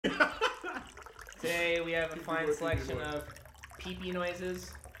Today we have a Pee-pee fine boy, selection pee-pee boy. of pee-pee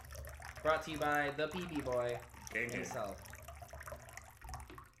noises, brought to you by the pee-pee boy Gang gang. himself.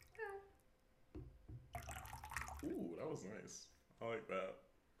 Ooh, that was nice. I like that.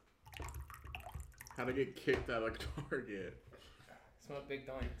 How to get kicked out of Target. Smoke big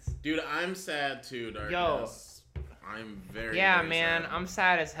doinks. Dude, I'm sad too, Darkness. I'm very Yeah, very man, sad. I'm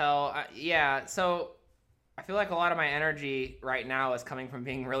sad as hell. Yeah, so I feel like a lot of my energy right now is coming from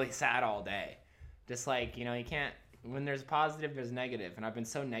being really sad all day. Just like, you can't, when there's positive, there's negative. And I've been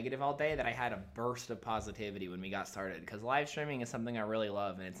so negative all day that I had a burst of positivity when we got started. Because live streaming is something I really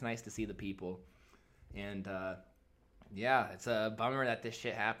love, and it's nice to see the people. And, yeah, it's a bummer that this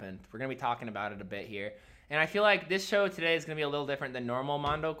shit happened. We're going to be talking about it a bit here. And I feel like this show today is going to be a little different than normal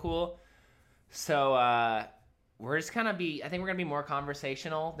Mondo Cool. So, we're just I think we're going to be more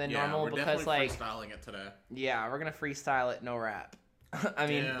conversational than normal we're because, definitely like, freestyling it today. yeah, we're going to freestyle it, no rap. I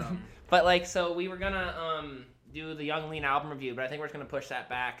mean, Damn. but, like, so we were going to do the Young Lean album review, but I think we're just going to push that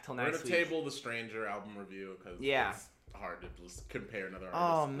back till We're next gonna week. table the Stranger album review because it's hard to just compare another artist.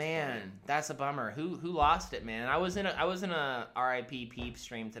 Oh at this man, point. that's a bummer. Who lost it, man? I was in a R.I.P. Peep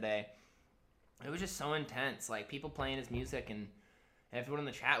stream today. It was just so intense. Like people playing his music and everyone in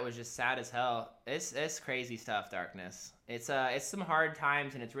the chat was just sad as hell. It's crazy stuff, Darkness. It's some hard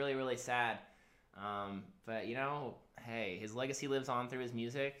times and it's really really sad. But hey, his legacy lives on through his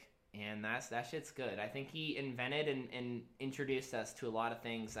music, and that shit's good. I think he invented and introduced us to a lot of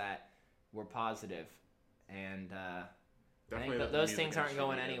things that were positive, and I think Definitely those things aren't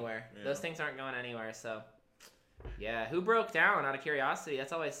going anywhere. Yeah. Those things aren't going anywhere. So, yeah, who broke down out of curiosity?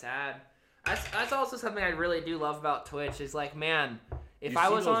 That's always sad. That's also something I really do love about Twitch. Is like, man, if You I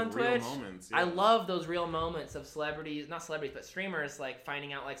see was those on real Twitch, moments, I yeah. love those real moments of celebrities, not celebrities, but streamers, like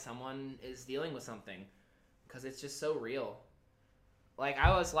finding out like someone is dealing with something, because it's just so real. Like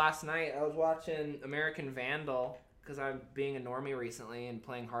last night, I was watching American Vandal because I'm being a normie recently and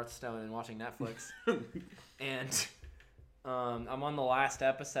playing Hearthstone and watching Netflix, and I'm on the last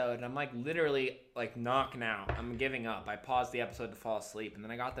episode and I'm like literally like knocking out. I'm giving up. I paused the episode to fall asleep, and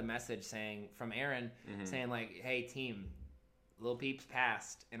then I got the message saying from Aaron saying like, "Hey team, Lil Peep's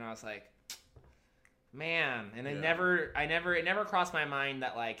passed," and I was like, man. And it never crossed my mind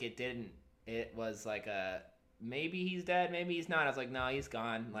that like it didn't. It was like maybe he's dead, maybe he's not. I was like, no, he's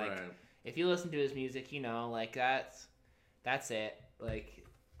gone. Like Right. if you listen to his music, like that's it. Like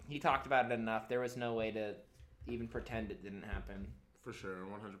he talked about it enough. There was no way to even pretend it didn't happen. For sure,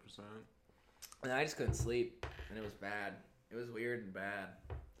 100%. And I just couldn't sleep, and it was bad. It was weird and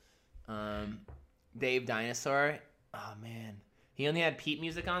bad. Dave Dinosaur, oh man, he only had Peep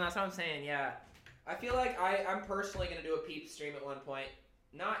music on. That's what I'm saying. Yeah, I feel like I'm personally gonna do a Peep stream at one point.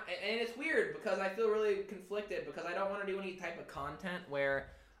 And it's weird because I feel really conflicted because I don't want to do any type of content where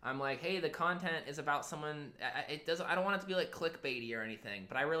I'm like, hey, the content is about someone. I don't want it to be like clickbaity or anything,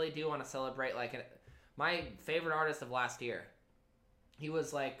 but I really do want to celebrate like my favorite artist of last year. He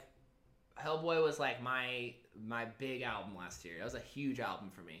was like, Hellboy was like my big album last year. It was a huge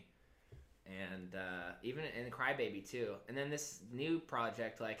album for me, and even in Crybaby too. And then this new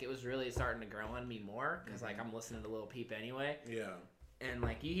project, like it was really starting to grow on me more because like I'm listening to Lil Peep anyway. Yeah. And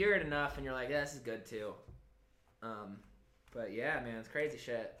like you hear it enough, and you're like, yeah, this is good too. But yeah, man, it's crazy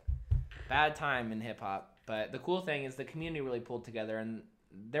shit. Bad time in hip hop. But the cool thing is the community really pulled together, and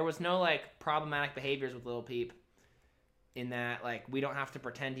there was no like problematic behaviors with Lil Peep. In that, like, we don't have to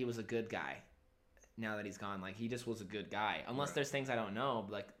pretend he was a good guy. Now that he's gone, like he just was a good guy. Unless there's things I don't know.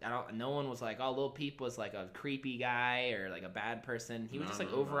 Like no one was like, oh, Lil Peep was like a creepy guy or like a bad person. He was just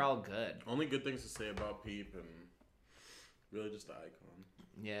like overall good. Only good things to say about Peep, and really just the icon.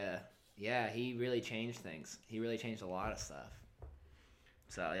 Yeah, he really changed things. He really changed a lot of stuff.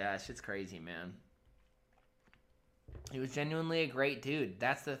 So yeah, shit's crazy, man. He was genuinely a great dude.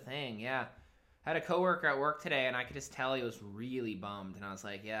 That's the thing. Yeah. I had a coworker at work today, and I could just tell he was really bummed. And I was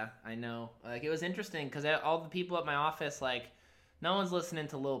like, yeah, I know. Like, it was interesting, because all the people at my office, like, no one's listening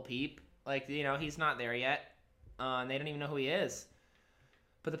to Lil Peep. Like, he's not there yet. And they don't even know who he is.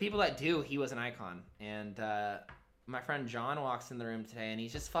 But the people that do, he was an icon. And my friend John walks in the room today, and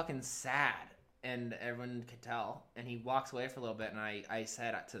he's just fucking sad. And everyone could tell. And he walks away for a little bit, and I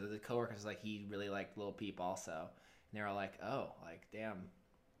said to the coworkers, like, he really liked Lil Peep also. And they were like, oh, like, damn.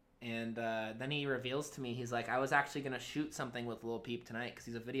 And then he reveals to me, he's like, I was actually going to shoot something with Lil Peep tonight because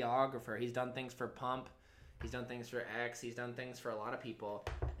he's a videographer. He's done things for Pump. He's done things for X. He's done things for a lot of people.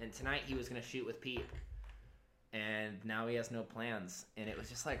 And tonight he was going to shoot with Peep. And now he has no plans. And it was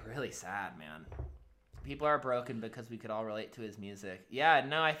just like really sad, man. People are broken because we could all relate to his music. Yeah,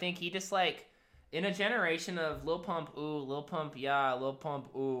 no, I think he just like, in a generation of Lil Pump, ooh, Lil Pump, yeah, Lil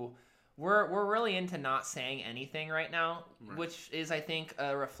Pump, ooh, we're really into not saying anything right now, Right. which is, I think,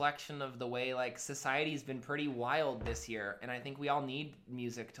 a reflection of the way like society's been pretty wild this year, and I think we all need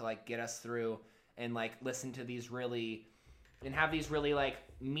music to like get us through and like listen to these really and have these really like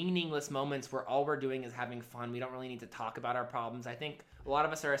meaningless moments where all we're doing is having fun. We don't really need to talk about our problems. I think a lot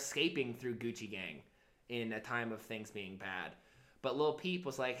of us are escaping through Gucci Gang in a time of things being bad. But Lil Peep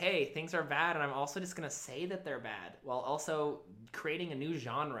was like, hey, things are bad, and I'm also just going to say that they're bad, while also creating a new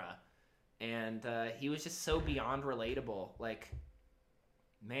genre. And he was just so beyond relatable. Like,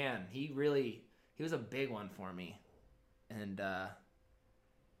 man, he was a big one for me. And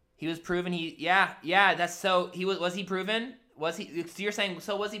he was proven that's so, was he proven? So you're saying,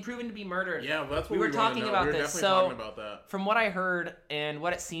 so was he proven to be murdered? Yeah, well, that's what we were talking about we were this. Definitely So talking about that. from what I heard and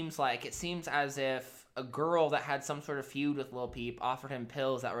what it seems as if a girl that had some sort of feud with Lil Peep offered him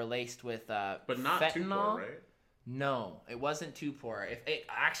pills that were laced with but not fentanyl. too poor, right? No, it wasn't too poor. If it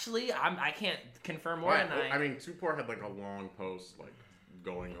actually, I can't confirm more than I mean, Tupor had like a long post like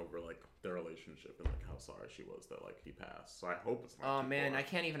going over like their relationship and like how sorry she was that like he passed. So I hope it's not. Oh Tupor. man, I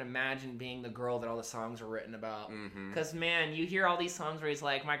can't even imagine being the girl that all the songs were written about. Mm-hmm. Because man, you hear all these songs where he's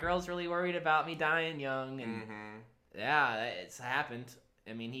like, "My girl's really worried about me dying young," and yeah, it's happened.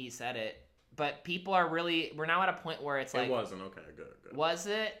 I mean, he said it. But people are we're now at a point where it's like... It wasn't. Okay, good. Was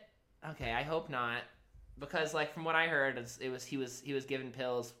it? Okay, I hope not. Because, like, from what I heard, he was given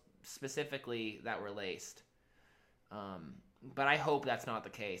pills specifically that were laced. But I hope that's not the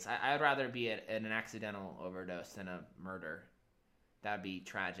case. I would rather be an accidental overdose than a murder. That'd be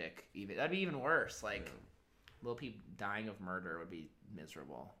tragic. That'd be even worse. Like, Lil Peep dying of murder would be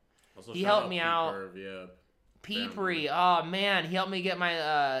miserable. Also, he helped me out. Peepery, oh man, he helped me get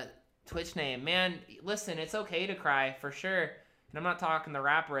my Twitch name. Man, listen, it's okay to cry for sure. And I'm not talking the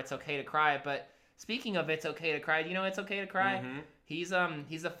rapper. It's okay to cry. But speaking of it's okay to cry, do you know it's okay to cry? Mm-hmm. He's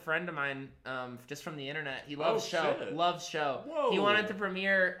a friend of mine, just from the internet. He loves Shit. Loves Show. Whoa. He wanted to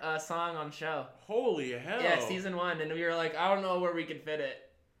premiere a song on Show. Holy hell! Yeah, season 1, and we were like, I don't know where we could fit it.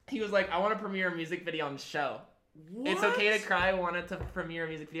 He was like, I want to premiere a music video on Show. What? It's okay to cry. Wanted to premiere a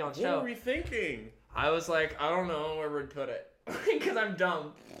music video on Show. What were we thinking? I was like, I don't know where we'd put it because I'm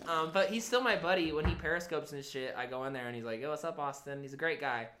dumb. But he's still my buddy. When he periscopes and shit, I go in there and he's like, "Yo, what's up, Austin?" He's a great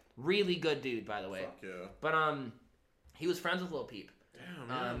guy, really good dude, by the way. Fuck yeah. But he was friends with Lil Peep. Damn,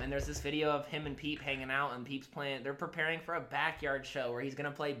 man. And there's this video of him and Peep hanging out, and Peep's playing. They're preparing for a backyard show where he's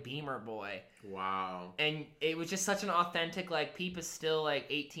gonna play Beamer Boy. Wow. And it was just such an authentic. Like, Peep is still like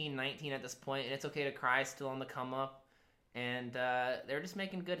 18, 19 at this point, and It's Okay to Cry still on the come up. And they're just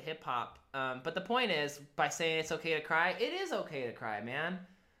making good hip hop. But the point is, by saying it's okay to cry, it is okay to cry, man.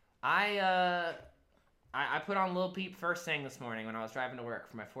 I put on Lil Peep first thing this morning when I was driving to work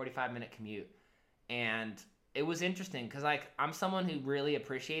for my 45-minute commute, and it was interesting because like I'm someone who really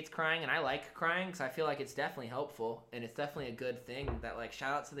appreciates crying, and I like crying because I feel like it's definitely helpful and it's definitely a good thing. That like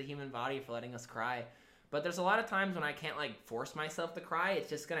shout out to the human body for letting us cry. But there's a lot of times when I can't like force myself to cry. It's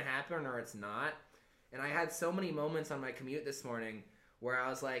just gonna happen or it's not. And I had so many moments on my commute this morning where I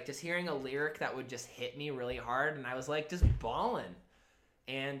was like just hearing a lyric that would just hit me really hard, and I was like just bawling.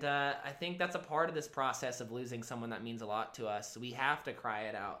 And I think that's a part of this process of losing someone that means a lot to us. We have to cry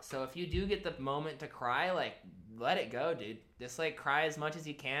it out. So if you do get the moment to cry, like, let it go, dude. Just like cry as much as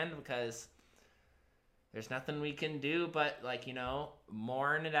you can, because there's nothing we can do but like, you know,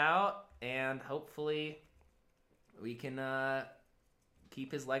 mourn it out, and hopefully we can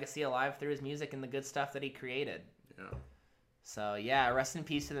keep his legacy alive through his music and the good stuff that he created. Yeah. So yeah, rest in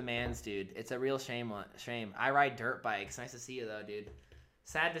peace to the mans, dude. It's a real shame. I ride dirt bikes. Nice to see you though, dude.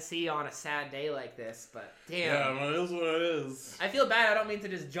 Sad to see you on a sad day like this, but damn. Yeah, well, it is what it is. I feel bad. I don't mean to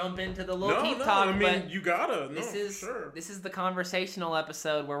just jump into the Lil Peep talk, I mean, but you gotta. No, this is sure. This is the conversational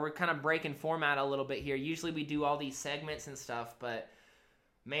episode where we're kind of breaking format a little bit here. Usually we do all these segments and stuff, but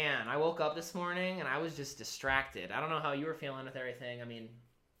man, I woke up this morning and I was just distracted. I don't know how you were feeling with everything. I mean,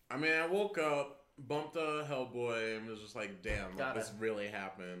 I woke up, bumped a Hellboy, and was just like, damn, like, this really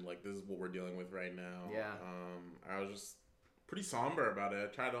happened. Like, this is what we're dealing with right now. Yeah. I was just pretty somber about it.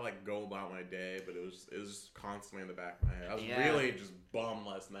 I tried to like go about my day, but it was just constantly in the back of my head. I was really just bummed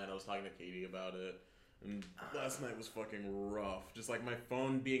last night. I was talking to Katie about it, and last night was fucking rough. Just like my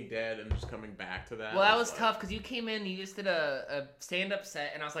phone being dead and just coming back to that. Well, that was like, tough because you came in, you just did a stand-up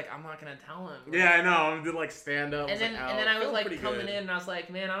set, and I was like, I'm not gonna tell him. Yeah, I know. I'm doing like stand-up. And then I was like coming in, and I was like,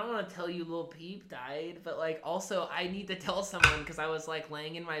 man, I don't want to tell you Lil Peep died, but like also I need to tell someone because I was like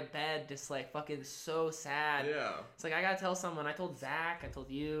laying in my bed, just like fucking so sad. Yeah. It's like I gotta tell someone. I told Zach, I told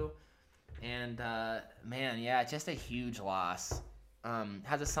you, and man, yeah, just a huge loss.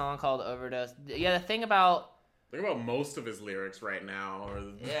 Has a song called Overdose. Yeah, the thing about Think about most of his lyrics right now.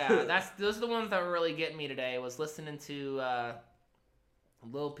 Yeah, those are the ones that were really getting me today. Was listening to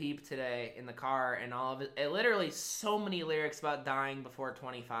Lil Peep today in the car, and all of it literally so many lyrics about dying before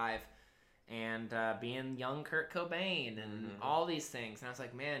 25 and being young Kurt Cobain and all these things. And I was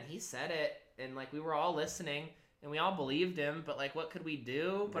like, man, he said it, and like we were all listening and we all believed him, but like what could we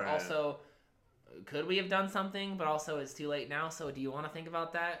do? But also, could we have done something? But also it's too late now, so do you want to think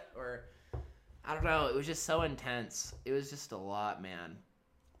about that? Or I don't know. It was just so intense. It was just a lot, man.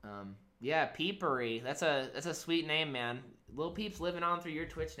 Yeah, Peepery. That's a sweet name, man. Lil Peep's living on through your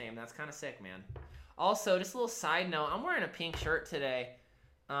Twitch name. That's kind of sick, man. Also, just a little side note. I'm wearing a pink shirt today.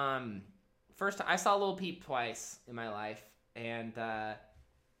 First, I saw Lil Peep twice in my life, and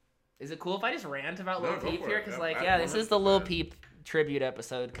is it cool if I just rant about Lil Peep here? Because this is the Lil Peep tribute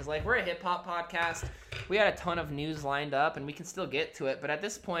episode. Because like we're a hip hop podcast. We had a ton of news lined up, and we can still get to it. But at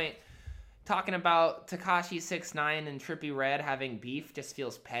this point, talking about Tekashi 6ix9ine and Trippie Redd having beef just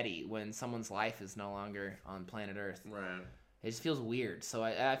feels petty when someone's life is no longer on planet Earth. Right. It just feels weird. So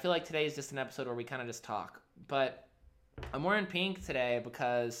I feel like today is just an episode where we kind of just talk. But I'm wearing pink today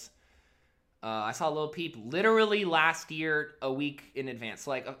because I saw Lil Peep literally last year, a week in advance.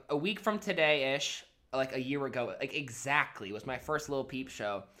 So like a week from today-ish, like a year ago, like exactly, was my first Lil Peep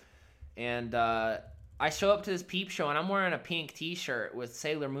show. And I show up to this Peep show, and I'm wearing a pink T-shirt with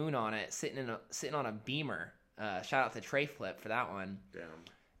Sailor Moon on it, sitting on a Beamer. Shout out to Trey Flip for that one. Damn.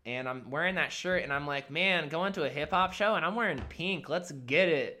 And I'm wearing that shirt, and I'm like, man, going to a hip-hop show, and I'm wearing pink. Let's get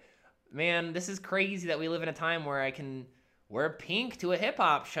it. Man, this is crazy that we live in a time where I can wear pink to a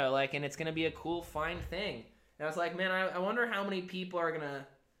hip-hop show, like, and it's going to be a cool, fine thing. And I was like, man, I wonder how many people are going to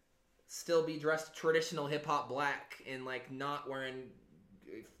still be dressed traditional hip-hop black and, like, not wearing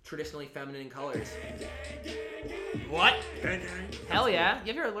traditionally feminine colors. What? Hell yeah.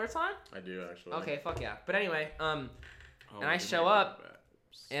 You have your alerts on? I do, actually. Okay, fuck yeah. But anyway, and I show up,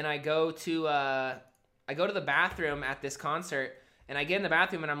 and I go to the bathroom at this concert, and I get in the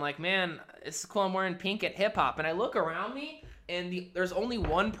bathroom, and I'm like, man, it's cool, I'm wearing pink at hip-hop. And I look around me, and there's only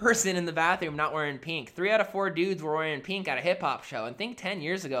one person in the bathroom not wearing pink. 3 out of 4 dudes were wearing pink at a hip-hop show. And think 10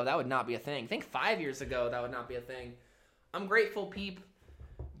 years ago, that would not be a thing. Think 5 years ago, that would not be a thing. I'm grateful Peep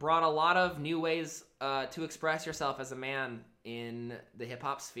brought a lot of new ways to express yourself as a man in the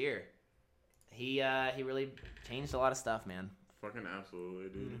hip-hop sphere. He really changed a lot of stuff, man. Fucking absolutely,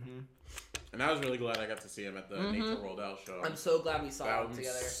 dude. Mm-hmm. And I was really glad I got to see him at the Nature World Out show. I'm so glad we saw him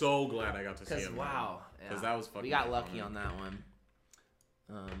together. I'm so glad I got to see him. Wow. Because that was fucking We got lucky on that one.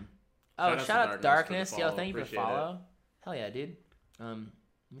 Shout out to Darkness. Yo, thank you for the follow. Hell yeah, dude. Let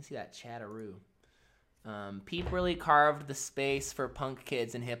me see that chatteroo. Peep really carved the space for punk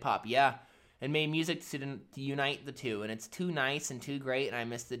kids in hip-hop. Yeah. And made music to unite the two. And it's too nice and too great, and I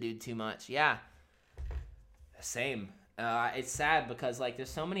miss the dude too much. Yeah. Same. It's sad because like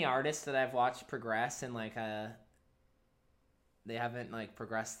there's so many artists that I've watched progress and like they haven't like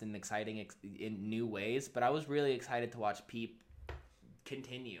progressed in exciting in new ways, but I was really excited to watch Peep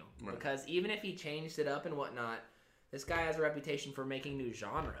continue because even if he changed it up and whatnot, this guy has a reputation for making new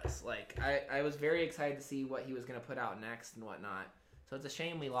genres. Like I was very excited to see what he was going to put out next and whatnot. So it's a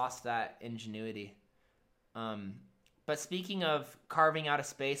shame we lost that ingenuity. But speaking of carving out a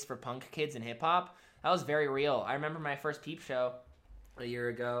space for punk kids in hip hop, that was very real. I remember my first Peep show a year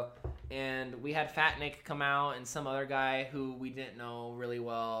ago, and we had Fat Nick come out and some other guy who we didn't know really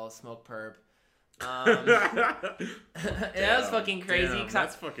well, Smoke Perp. And that was fucking crazy.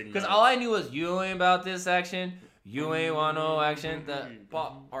 Because all I knew was, you ain't about this action, you ain't want no action, the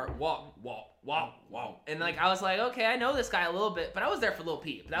walk. And like I was like, okay, I know this guy a little bit, but I was there for Lil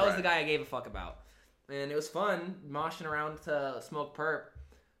Peep. That was the guy I gave a fuck about. And it was fun moshing around to Smoke Perp.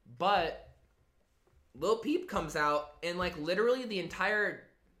 But Lil Peep comes out, and like literally the entire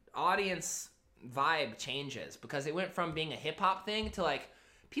audience vibe changes because it went from being a hip hop thing to like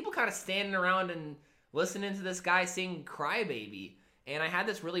people kind of standing around and listening to this guy sing Crybaby. And I had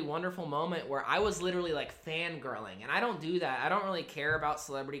this really wonderful moment where I was literally like fangirling, and I don't do that. I don't really care about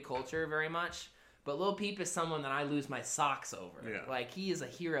celebrity culture very much, but Lil Peep is someone that I lose my socks over. Yeah. Like he is a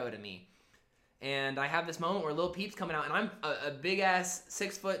hero to me. And I have this moment where Lil Peep's coming out, and I'm a big ass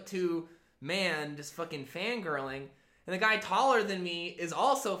 6'2" man just fucking fangirling, and the guy taller than me is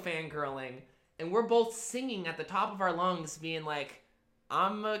also fangirling, and we're both singing at the top of our lungs being like,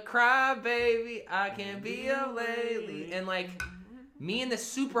 I'm a crybaby, I can't be a lady, and like me and this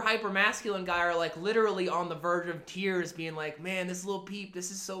super hyper masculine guy are like literally on the verge of tears being like, man, this Lil Peep, this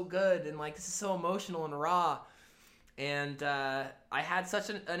is so good, and like this is so emotional and raw. And I had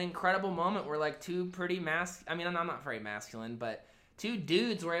such an incredible moment where like two pretty I'm not very masculine, but two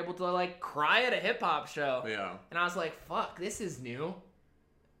dudes were able to like cry at a hip hop show. Yeah. And I was like, fuck, this is new.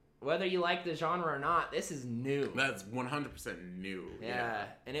 Whether you like the genre or not, this is new. That's 100% new. Yeah.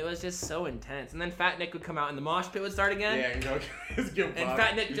 And it was just so intense. And then Fat Nick would come out and the mosh pit would start again. Yeah, and go give And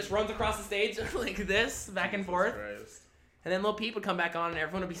Fat Nick just runs across the stage like this, back and forth. Christ. And then Lil Peep would come back on and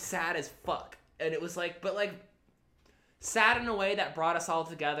everyone would be sad as fuck. And it was like, but like, sad in a way that brought us all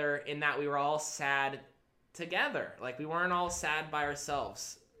together in that we were all sad together. Like, we weren't all sad by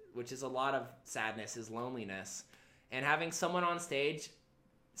ourselves, which is a lot of sadness, is loneliness. And having someone on stage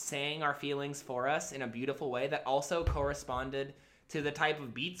saying our feelings for us in a beautiful way that also corresponded to the type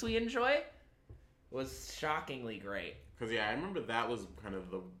of beats we enjoy was shockingly great. Because, yeah, I remember that was kind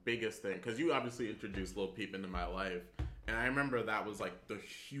of the biggest thing. Because you obviously introduced Lil Peep into my life. And I remember that was, like, the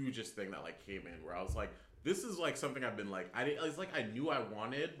hugest thing that, like, came in. Where I was like, this is, like, something I've been, like... It's like I knew I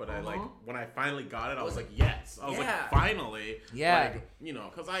wanted, but I, like... When I finally got it, I was like, yes. I was like, finally. Yeah. Like, you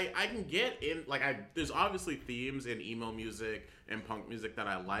know, because I can get in... Like, there's obviously themes in emo music and punk music that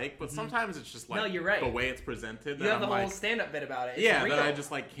I like. But sometimes it's just, like... No, you're right. The way it's presented. You have the whole stand-up bit about it. It's yeah, real. that I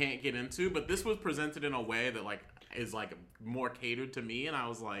just, like, can't get into. But this was presented in a way that, like, is, like, more catered to me. And I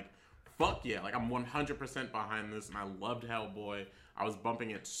was like... Fuck yeah, like I'm 100% behind this, and I loved Hellboy. I was bumping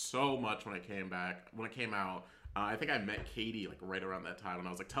it so much when it came out. I think I met Katie like right around that time, and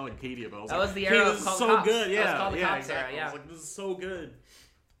I was like telling Katie about it. That was the era of this is so so good, yeah. That was called the yeah, Cops exactly. era, yeah. I was like, this is so good,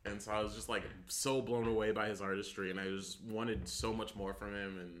 and so I was just like so blown away by his artistry, and I just wanted so much more from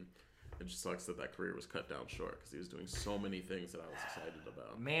him, and it just sucks that career was cut down short because he was doing so many things that I was excited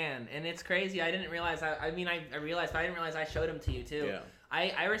about. Man, and it's crazy. I didn't realize. I realized, but I didn't realize I showed him to you too. Yeah.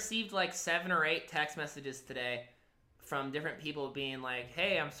 I received like 7 or 8 text messages today from different people being like,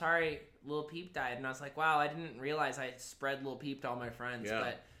 "Hey, I'm sorry, Lil Peep died," and I was like, "Wow, I didn't realize I spread Lil Peep to all my friends."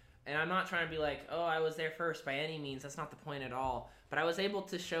 Yeah. And I'm not trying to be like, "Oh, I was there first" by any means. That's not the point at all. But I was able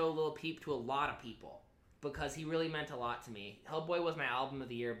to show Lil Peep to a lot of people because he really meant a lot to me. Hellboy was my album of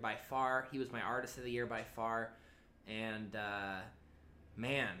the year by far. He was my artist of the year by far, and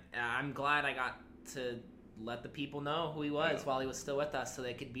man, I'm glad I got to let the people know who he was while he was still with us so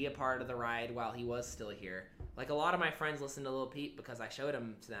they could be a part of the ride while he was still here. Like, a lot of my friends listened to Lil Peep because I showed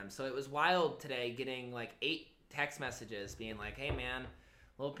him to them. So it was wild today getting, like, 8 text messages being like, "Hey, man,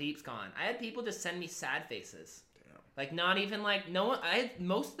 Lil Peep's gone." I had people just send me sad faces. Damn. Like, not even, like, no one...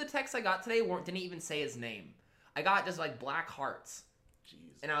 most of the texts I got today didn't even say his name. I got just, like, black hearts.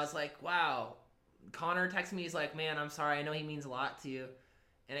 Jesus. And I was like, wow. Connor texted me, he's like, "Man, I'm sorry. I know he means a lot to you."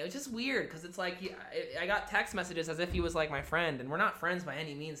 And it was just weird because it's like I got text messages as if he was like my friend, and we're not friends by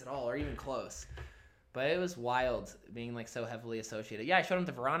any means at all, or even close. But it was wild being like so heavily associated. Yeah, I showed him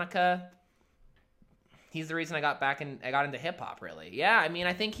to Veronica. He's the reason I got into hip hop, really. Yeah, I mean,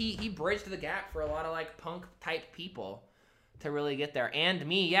 I think he bridged the gap for a lot of like punk type people to really get there. And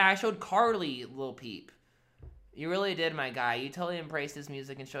me, yeah, I showed Carly Lil Peep. You really did, my guy. You totally embraced his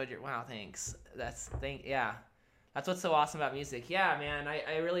music and showed wow, thanks. Yeah. That's what's so awesome about music. Yeah, man,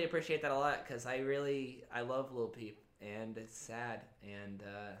 I really appreciate that a lot because I love Lil Peep, and it's sad, and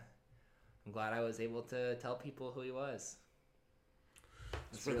I'm glad I was able to tell people who he was.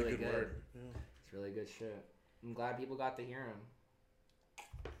 That's really good good. word. Yeah. It's really good shit. I'm glad people got to hear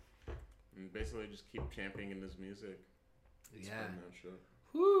him. And basically just keep championing his music. Yeah. That shit.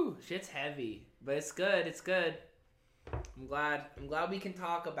 Whew, shit's heavy, but it's good. It's good. I'm glad we can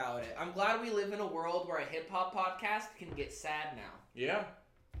talk about it. I'm glad we live in a world where a hip-hop podcast can get sad now. Yeah.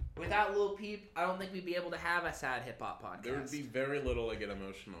 Without Lil Peep, I don't think we'd be able to have a sad hip-hop podcast. There would be very little to get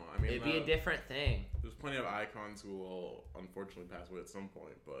emotional. I mean, it'd be a different thing. There's plenty of icons who will unfortunately pass away at some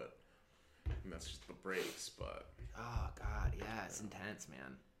point, but that's just the breaks. But oh god, yeah, it's intense,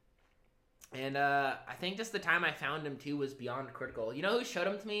 man. And I think just the time I found him too was beyond critical. You know who showed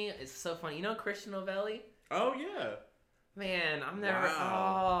him to me? It's so funny. You know Christian Novelli? oh yeah. Man, I'm never.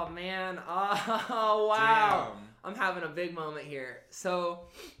 Wow. Oh man. Oh wow. Damn. I'm having a big moment here. So,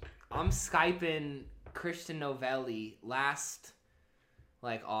 I'm Skyping Christian Novelli last,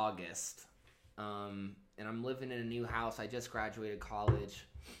 like, August. And I'm living in a new house. I just graduated college.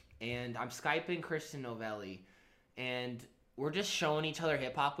 And I'm Skyping Christian Novelli. And we're just showing each other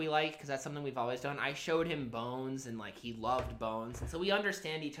hip-hop we like, because that's something we've always done. I showed him Bones, and, like, he loved Bones. And so we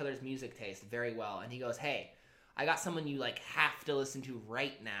understand each other's music taste very well. And he goes, "Hey, I got someone you, like, have to listen to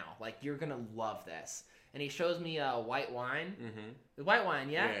right now. Like, you're gonna love this." And he shows me White Wine. Mm-hmm. The White Wine,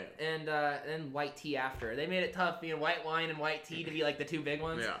 yeah? And then White Tea after. They made it tough being White Wine and White Tea to be, like, the two big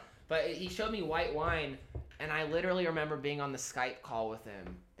ones. Yeah. But he showed me White Wine, and I literally remember being on the Skype call with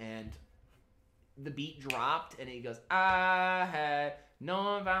him, and the beat dropped, and he goes, "I had no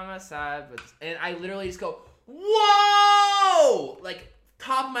one by my side." And I literally just go, whoa! Like,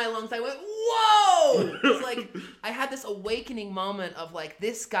 top of my lungs, I went, whoa! It was like, I had this awakening moment of like,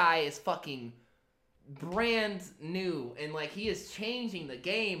 this guy is fucking brand new, and like, he is changing the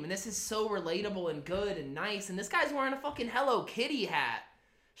game, and this is so relatable and good and nice, and this guy's wearing a fucking Hello Kitty hat.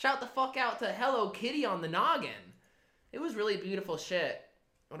 Shout the fuck out to Hello Kitty on the noggin. It was really beautiful shit.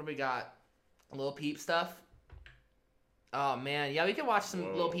 What do we got? Lil Peep stuff? Oh man, yeah, we can watch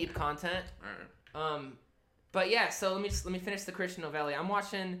some Lil Peep content. All right. But yeah, so let me finish the Christian Novelli. I'm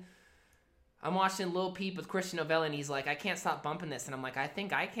watching Lil Peep with Christian Novelli, and he's like, I can't stop bumping this, and I'm like, I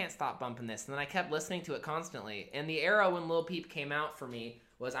think I can't stop bumping this, and then I kept listening to it constantly. And the era when Lil Peep came out for me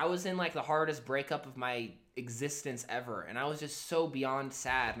was I was in like the hardest breakup of my existence ever, and I was just so beyond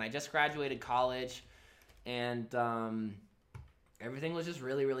sad, and I just graduated college, and everything was just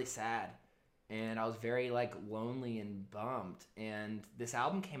really, really sad. And I was very, like, lonely and bummed. And this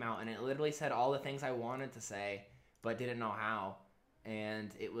album came out, and it literally said all the things I wanted to say, but didn't know how.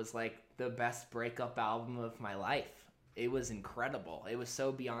 And it was, like, the best breakup album of my life. It was incredible. It was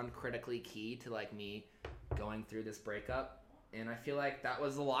so beyond critically key to, like, me going through this breakup. And I feel like that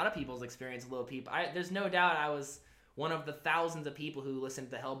was a lot of people's experience with Lil Peep. There's no doubt I was one of the thousands of people who listened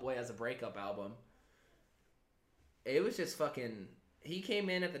to Hellboy as a breakup album. It was just fucking... He came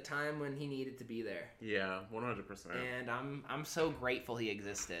in at the time when he needed to be there. Yeah, 100%. And I'm so grateful he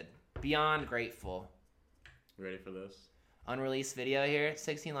existed. Beyond grateful. You ready for this? Unreleased video here.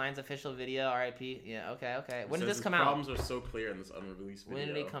 16 lines official video. RIP. Yeah, okay. When did this come out? Problems are so clear in this unreleased video.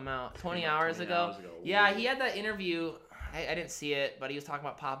 When did it come out? 20 hours ago? Yeah, he had that interview. I didn't see it, but he was talking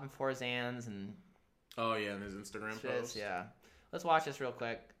about popping 4 Xans and... Oh, yeah, in his Instagram post? Yeah. Let's watch this real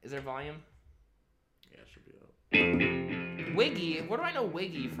quick. Is there volume? Yeah, it should be up. Wiggy? Where do I know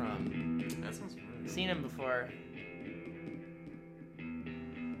Wiggy from? That sounds familiar. Seen him before.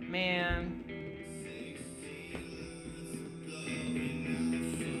 Man.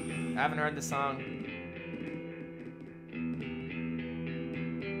 I haven't heard the song.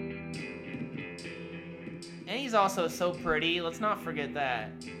 And he's also so pretty. Let's not forget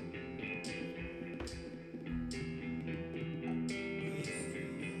that.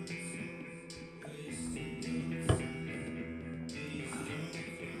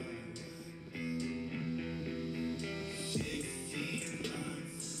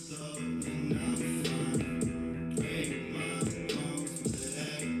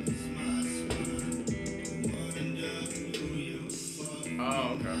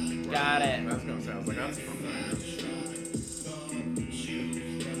 Oh, okay. Got it. That's gonna sound like that's familiar.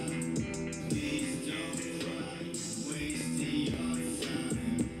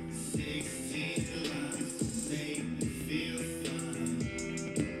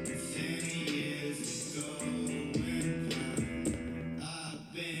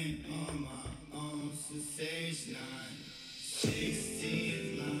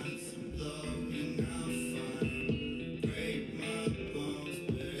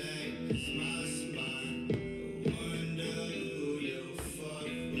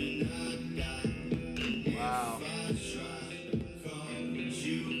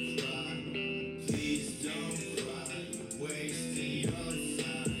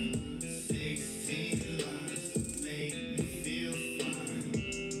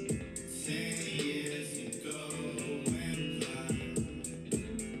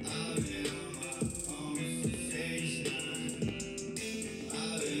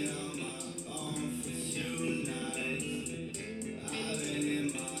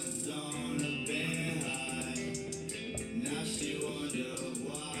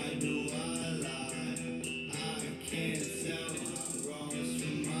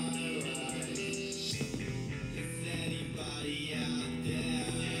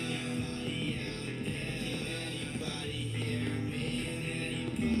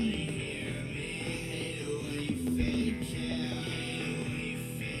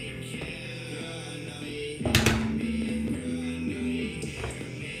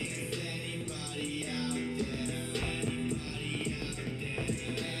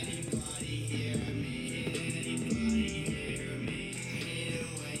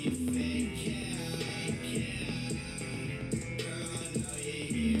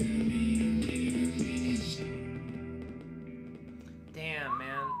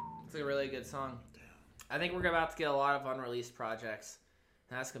 Song. I think we're about to get a lot of unreleased projects.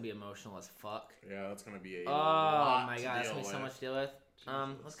 That's gonna be emotional as fuck. Yeah, that's gonna be a oh lot my to god, that's deal gonna be so with. much to deal with.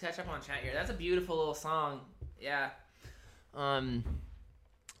 Jesus. Let's catch up on chat here. That's a beautiful little song. Yeah.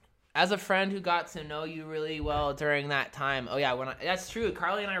 As a friend who got to know you really well during that time. Oh yeah, that's true.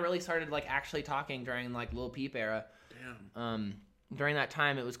 Carly and I really started like actually talking during like Lil Peep era. Damn. During that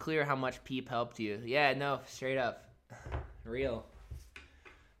time, it was clear how much Peep helped you. Yeah, no, straight up. Real.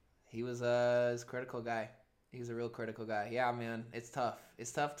 He was a critical guy. He's a real critical guy. Yeah, man, it's tough.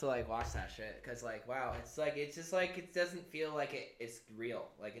 It's tough to like watch that shit because like, wow, it's just like it doesn't feel like it's real.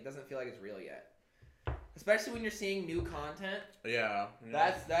 Like it doesn't feel like it's real yet. Especially when you're seeing new content. Yeah.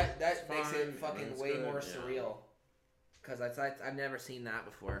 That makes it fine, fucking it's way good, more yeah. surreal. Because I've never seen that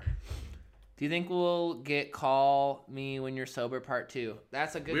before. Do you think we'll get Call Me When You're Sober Part 2?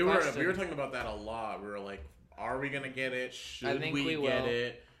 That's a good question. We were talking about that a lot. We were like, are we gonna get it? Should think we we get will.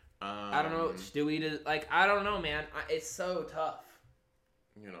 it? I don't know. Do we I don't know, man. It's so tough.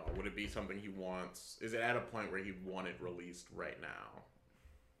 You know, would it be something he wants? Is it at a point where he want it released right now?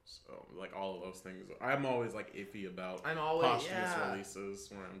 So, like, all of those things. I'm always, like, iffy about posthumous releases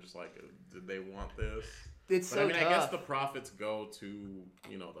where I'm just like, did they want this? It's but so I mean, tough. I guess the profits go to,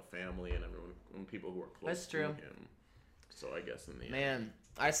 you know, the family and everyone, and people who are close That's to true. him. So I guess in the end. Man,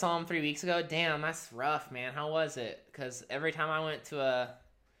 I saw him 3 weeks ago. Damn, that's rough, man. How was it? Because every time I went to a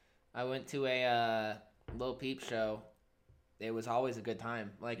Lil Peep show, it was always a good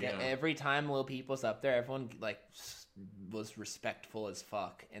time. Like every time Lil Peep was up there, everyone like was respectful as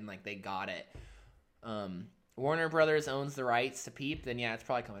fuck, and like they got it. Warner Brothers owns the rights to Peep, then yeah, it's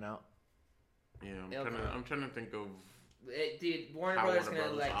probably coming out. Yeah, I'm trying to think of. Dude, Warner Brothers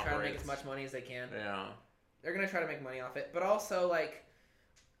gonna like try to make as much money as they can. Yeah. They're gonna try to make money off it, but also like,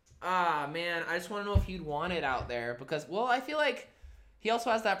 man, I just want to know if you'd want it out there because, well, I feel like he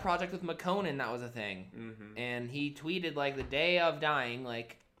also has that project with McConan that was a thing, and he tweeted like the day of dying,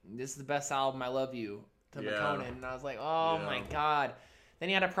 like, this is the best album, I love you, to McConan, and I was like, oh my god. Then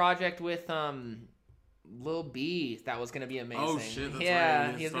he had a project with Lil B that was gonna be amazing. Oh shit, that's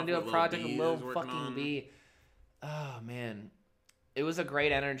right. He was gonna do a project with Lil fucking B. Oh man. It was a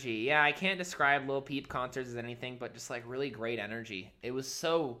great energy. Yeah, I can't describe Lil Peep concerts as anything but just like really great energy. It was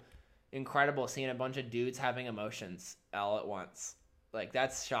so incredible seeing a bunch of dudes having emotions all at once. Like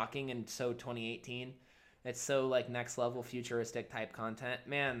that's shocking and so 2018. It's so like next level futuristic type content.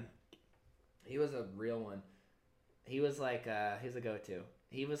 Man, he was a real one. He was like he's a go-to.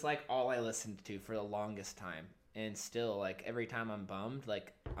 He was like all I listened to for the longest time. And still, like, every time I'm bummed,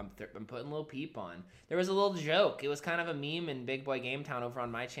 like, I'm putting Lil Peep on. There was a little joke. It was kind of a meme in Big Boy Game Town over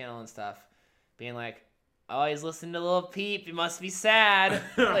on my channel and stuff. Being like, oh, he's listening to Lil Peep. He must be sad.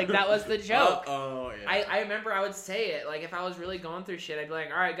 Like, that was the joke. Yeah. I remember I would say it. Like, if I was really going through shit, I'd be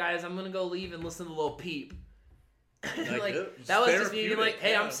like, all right, guys, I'm going to go leave and listen to Lil Peep. Like that was just me being like,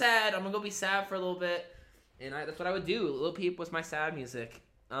 hey, I'm sad. I'm going to go be sad for a little bit. And that's what I would do. Lil Peep was my sad music.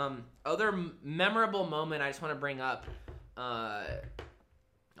 Other memorable moment I just want to bring up on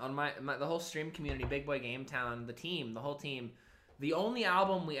the whole stream community, Big Boy Game Town, the whole team. The only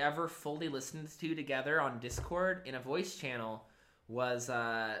album we ever fully listened to together on Discord in a voice channel was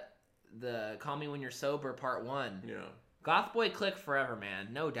the Call Me When You're Sober Part 1. Yeah. Goth Boy Click forever,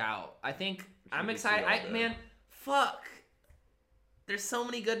 man. No doubt. I think I'm excited. Man, fuck. There's so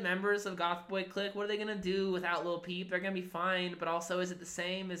many good members of Goth Boy Click. What are they going to do without Lil Peep? They're going to be fine, but also is it the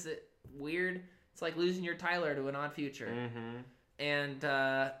same? Is it weird? It's like losing your Tyler to an Odd Future. Mm-hmm. And,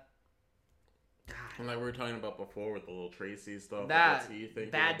 God. And like we were talking about before with the Lil Tracy stuff. That, what's he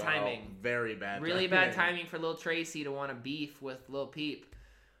thinking bad about? timing. Very bad really timing. bad timing for Lil Tracy to want to beef with Lil Peep.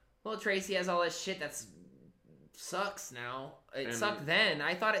 Lil Tracy has all this shit that's sucks now. It sucked then.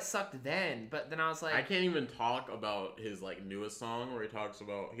 I thought it sucked then, but then I was like, I can't even talk about his like newest song where he talks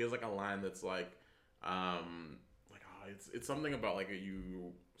about, he has like a line that's like it's something about like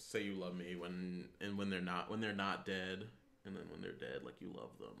you say you love me when they're not dead, and then when they're dead, like you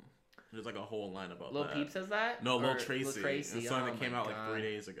love them. There's like a whole line about Lil that. Peep says that? No, Lil Or Tracy. Lil Tracy. It's a song that came out God. like 3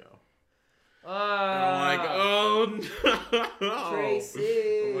 days ago. Oh, And I'm like, oh no, Tracy.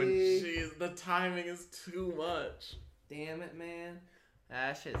 Oh, jeez, the timing is too much. Damn it, man.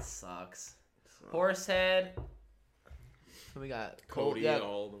 That shit sucks. Horsehead. What we got? Cody,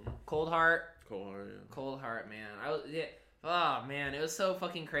 all of them. Cold Heart. Cold Heart, yeah. Cold Heart, man. Oh man, it was so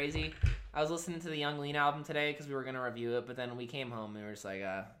fucking crazy. I was listening to the Young Lean album today because we were gonna review it, but then we came home and we were just like,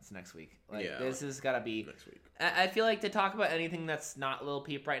 it's next week. Like this has gotta be next week. I feel like to talk about anything that's not Lil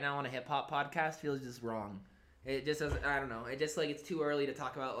Peep right now on a hip hop podcast feels just wrong. It just doesn't. I don't know. It just like it's too early to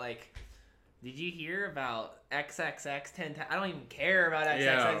talk about like. Did you hear about XXX Tentacion? I don't even care about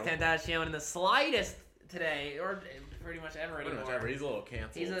XXX Tentacion in the slightest today, or pretty much ever anymore. Pretty much ever. He's a little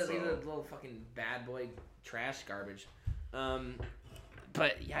canceled. He's a little fucking bad boy trash garbage.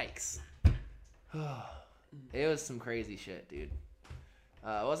 But yikes. It was some crazy shit, dude.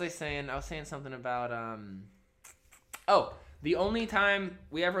 What was I saying? I was saying something about The only time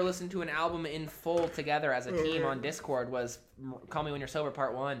we ever listened to an album in full together as a team on Discord was Call Me When You're Sober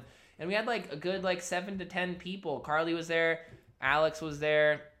Part 1. And we had like a good like 7 to 10 people. Carly was there. Alex was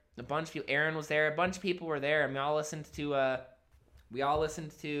there. A bunch of people. Aaron was there. A bunch of people were there. And we all listened to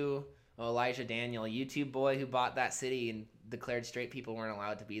Elijah Daniel, a YouTube boy who bought that city and declared straight people weren't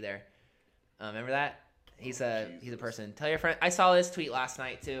allowed to be there. Remember that? He's a person. Tell your friend. I saw this tweet last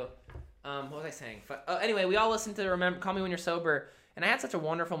night too. What was I saying? Anyway, we all listened to Call Me When You're Sober, and I had such a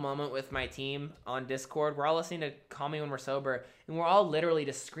wonderful moment with my team on Discord. We're all listening to Call Me When We're Sober, and we're all literally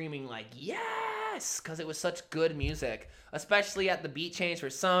just screaming like, yes! Because it was such good music, especially at the beat change where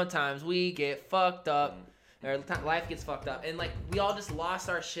sometimes we get fucked up, or life gets fucked up, and like we all just lost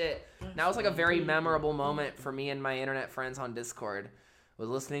our shit. And that was like a very memorable moment for me and my internet friends on Discord, was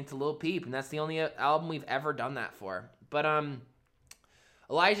listening to Lil Peep, and that's the only album we've ever done that for. But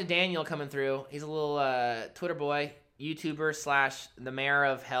Elijah Daniel coming through. He's a little Twitter boy, YouTuber / the mayor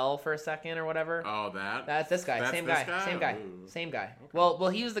of hell for a second or whatever. Oh, that's this guy. Same guy. Ooh. Same guy. Okay. Well,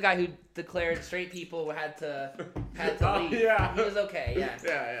 he was the guy who declared straight people had to leave. Yeah. He was okay. Yeah.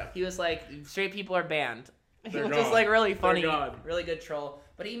 Yeah. He was like, straight people are banned. He They're was just gone. like really funny, They're gone. really good troll.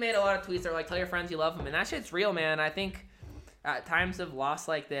 But he made a lot of tweets that were like, tell your friends you love them, and that shit's real, man. I think. At times of loss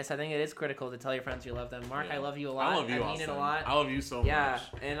like this, I think it is critical to tell your friends you love them. Mark, Yeah. I love you a lot. I love you, mean Austin. it a lot. I love you so Yeah,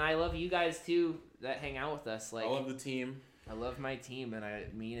 much. and I love you guys too that hang out with us. Like, I love the team. I love my team, and I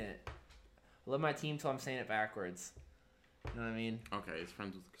mean it. I love my team till I'm saying it backwards. You know what I mean? Okay, he's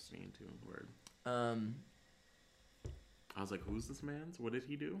friends with Christine too. Word. I was like, who's this man? What did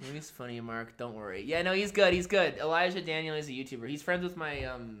he do? He's funny, Mark. Don't worry. Yeah, no, he's good. He's good. Elijah Daniel is a YouTuber. He's friends with my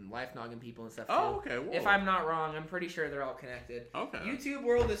Life Noggin people and stuff too. Oh, okay. Whoa. If I'm not wrong, I'm pretty sure they're all connected. Okay. YouTube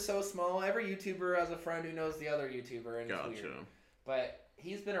world is so small. Every YouTuber has a friend who knows the other YouTuber, and it's Gotcha. weird. But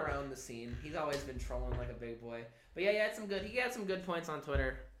he's been around the scene. He's always been trolling like a big boy. But yeah, he had some good points on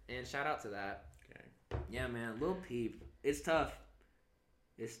Twitter, and shout out to that. Okay. Yeah, man, Lil Peep. It's tough.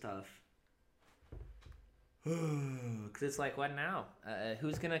 Because it's like, what now?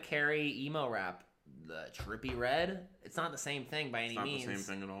 Who's gonna carry emo rap? The Trippy Red? It's not the same thing by any means. It's not the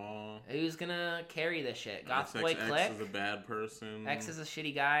same thing at all. Who's gonna carry this shit? Goth Boy XXX Click? is a bad person. X is a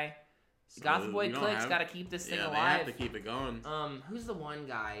shitty guy. So Goth Boy we don't Click's have- gotta keep this thing Yeah, alive. they have to keep it going. Who's the one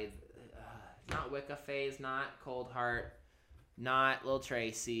guy? Not Wicca Phase, not Cold Heart, not Lil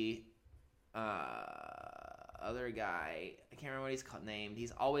Tracy. Other guy. I can't remember what he's named.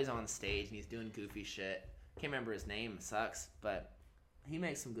 He's always on stage and he's doing goofy shit. Can't remember his name. It sucks, but he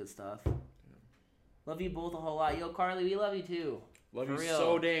makes some good stuff. Yeah. Love you both a whole lot. Yo, Carly, we love you too. Love For you real.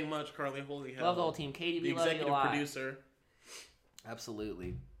 so dang much, Carly. Holy hell. Love the whole team. Katie, The we love you a executive lot. producer.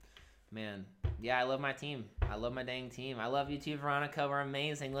 Absolutely. Man. Yeah, I love my team. I love my dang team. I love you too, Veronica. We're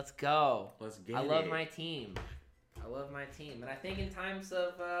amazing. Let's go. Let's get I it. love my team. And I think in times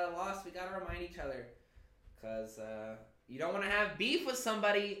of loss, we got to remind each other. Because you don't want to have beef with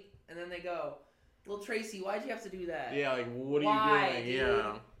somebody and then they go, Lil Tracy, why'd you have to do that? Yeah, like, what Why, are you doing? dude?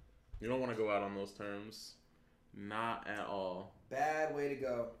 Yeah. You don't want to go out on those terms. Not at all. Bad way to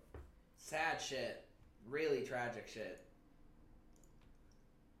go. Sad shit. Really tragic shit.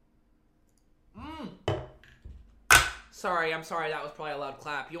 Sorry, I'm sorry. That was probably a loud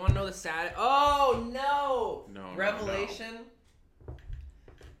clap. You want to know the sad... Oh, no! No, Revelation?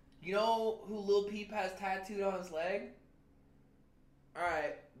 You know who Lil Peep has tattooed on his leg?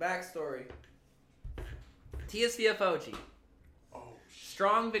 Alright, backstory. TSVFOG. Oh,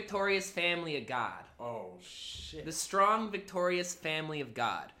 Strong, victorious family of God. Oh, shit. The strong, victorious family of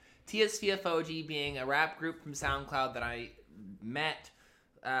God. TSVFOG being a rap group from SoundCloud that I met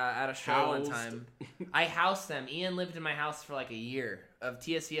at a show one time. I housed them. Ian lived in my house for like a year of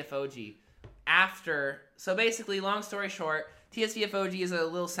TSVFOG. So basically, long story short, TSVFOG is a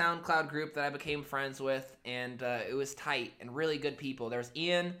little SoundCloud group that I became friends with, and it was tight and really good people. There's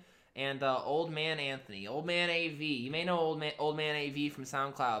Ian and Old Man Anthony, Old Man AV. You may know Old Man AV from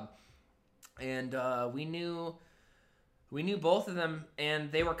SoundCloud, and we knew both of them,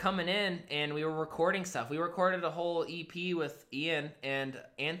 and they were coming in, and we were recording stuff. We recorded a whole EP with Ian, and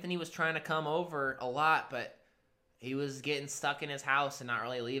Anthony was trying to come over a lot, but he was getting stuck in his house and not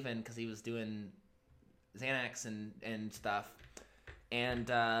really leaving because he was doing Xanax and stuff. And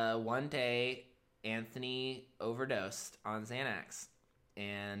one day, Anthony overdosed on Xanax,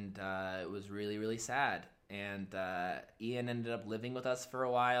 and it was really, really sad. And Ian ended up living with us for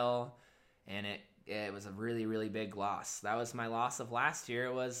a while, and it was a really, really big loss. That was my loss of last year.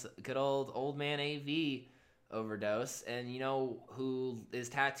 It was good old man AV overdose. And you know who is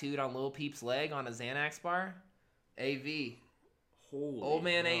tattooed on Lil Peep's leg on a Xanax bar? AV. Holy Old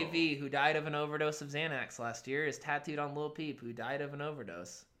man hell. AV, who died of an overdose of Xanax last year, is tattooed on Lil Peep, who died of an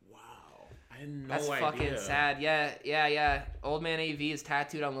overdose. Wow. I had no That's idea. fucking sad. Yeah. Old man AV is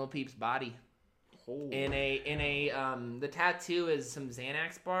tattooed on Lil Peep's body. Holy The tattoo is some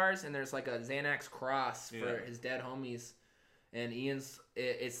Xanax bars, and there's like a Xanax cross for Yeah. his dead homies. And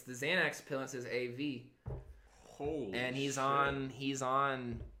it's the Xanax pill, and it says AV. Holy And he's shit. on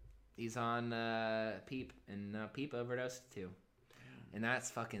Peep, and Peep overdosed too. And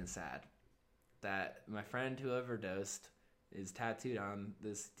that's fucking sad. That my friend who overdosed is tattooed on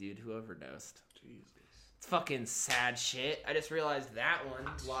this dude who overdosed. Jesus. It's fucking sad shit. I just realized that one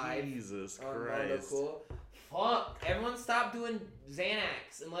live. Jesus on Mondo Christ. Cool. Fuck. Everyone stop doing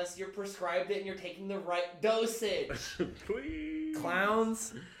Xanax unless you're prescribed it and you're taking the right dosage. Please.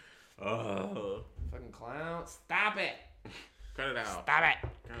 Clowns. Oh. Fucking clowns. Stop it. Cut it out. Stop it.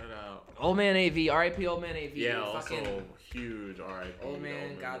 Cut it out. Old man AV. R.I.P. Old man AV. Yeah, Fucking also huge R.I.P. old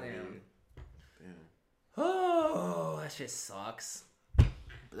man. Goddamn. Damn. Oh, that shit sucks.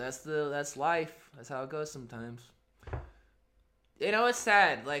 But that's life. That's how it goes sometimes. You know, it's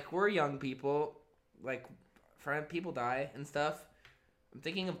sad. Like, we're young people. Like, people die and stuff. I'm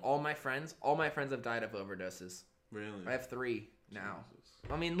thinking of all my friends. All my friends have died of overdoses. Really? I have 3 now. Jesus.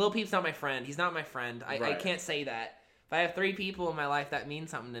 I mean, Lil Peep's not my friend. He's not my friend. I Right. can't say that. If I have 3 people in my life that mean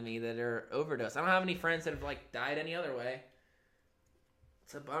something to me that are overdosed. I don't have any friends that have, like, died any other way.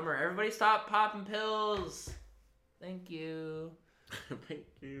 It's a bummer. Everybody stop popping pills. Thank you. Thank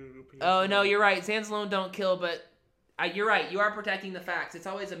you. Oh, no, you're right. Xans alone don't kill, but you're right. You are protecting the facts. It's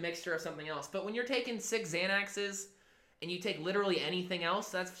always a mixture of something else. But when you're taking 6 Xanaxes and you take literally anything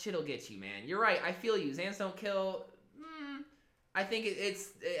else, that shit'll get you, man. You're right. I feel you. Xans don't kill. I think it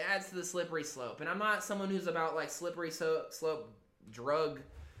adds to the slippery slope. And I'm not someone who's about, like, slippery slope drug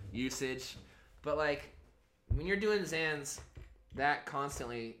usage. But, like, when you're doing Xans that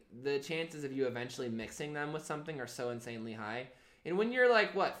constantly, the chances of you eventually mixing them with something are so insanely high. And when you're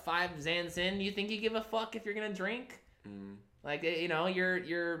like, what, 5 Xans in, you think you give a fuck if you're gonna drink? Like, you know,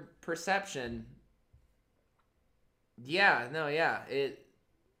 your perception. Yeah, no, yeah.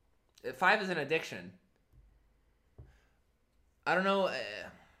 5 is an addiction. I don't know.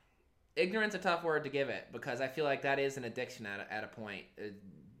 Ignorance a tough word to give it, because I feel like that is an addiction at a point.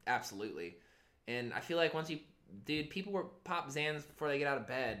 Absolutely. And I feel like once you, dude, people were pop Xans before they get out of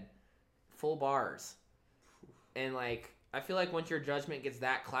bed, full bars. And like, I feel like once your judgment gets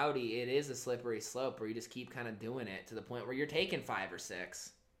that cloudy, it is a slippery slope where you just keep kind of doing it to the point where you're taking 5 or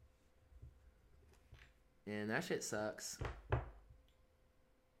 6. And that shit sucks.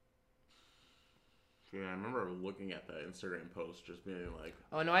 Yeah, I remember looking at that Instagram post, just being like,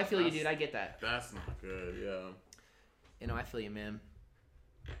 Oh, no, I feel you, dude. I get that. that's not good. Yeah. You know, I feel you, man.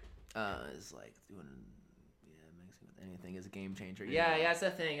 It's like doing, mixing with anything is a game changer. Yeah, that's the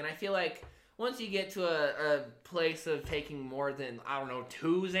thing. And I feel like once you get to a place of taking more than, I don't know,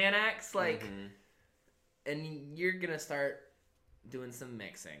 2 Xanax, like, and you're gonna start doing some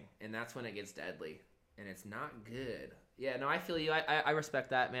mixing, and that's when it gets deadly, and it's not good. Yeah, no, I feel you. I respect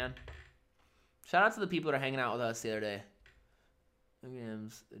that, man. Shout out to the people that are hanging out with us the other day.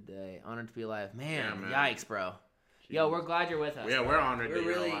 Games a day. Honored to be alive. Man, Yeah, man. yikes, bro. Yo, we're glad you're with us. Yeah, bro. we're honored that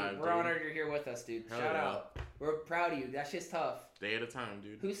We're you're alive, We're dude. honored you're here with us, dude. Hell Shout yeah. out. We're proud of you. That shit's tough. Day at a time,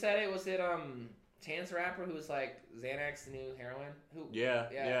 dude. Who said it? Was it Chance the Rapper who was like Xanax the new heroin? Who? Yeah.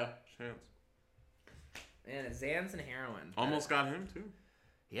 Yeah. Chance. Man, it's Xans and heroin. Almost got him too.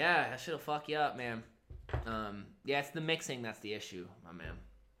 Yeah, that shit'll fuck you up, man. Yeah, it's the mixing that's the issue, my man.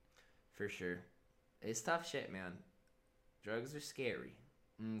 For sure. It's tough shit, man. Drugs are scary.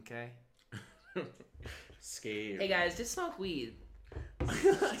 Okay? Scared. Hey guys, just smoke weed.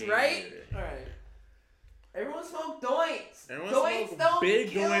 Scared. Right? Alright. Everyone smoke doints. Everyone Doints smoke don't big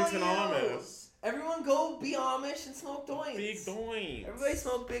kill joints and you. Amish. Everyone go be Amish and smoke doints. Big doints. Everybody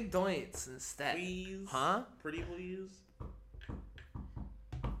smoke big doints instead. Please. Huh? Pretty please.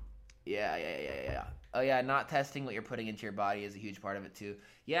 Yeah. Oh yeah, not testing what you're putting into your body is a huge part of it too.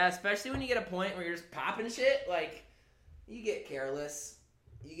 Yeah, especially when you get a point where you're just popping shit, like, you get careless.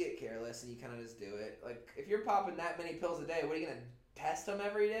 You get careless and you kind of just do it. Like, if you're popping that many pills a day, what are you going to test them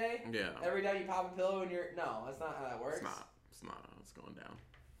every day? Yeah. Every day you pop a pill and you're... No, that's not how that works. It's not. It's going down.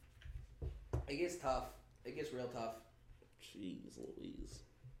 It gets tough. It gets real tough. Jeez Louise.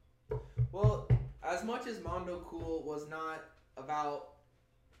 Well, as much as Mondo Cool was not about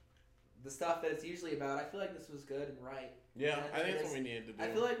the stuff that it's usually about, I feel like this was good and right. Yeah, And I think it's- that's what we needed to do. I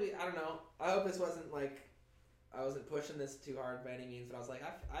feel like I don't know. I hope this wasn't like, I wasn't pushing this too hard by any means, but I was like,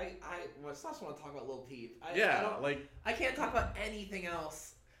 I just want to talk about Lil Peep. I yeah, don't, like, I can't talk about anything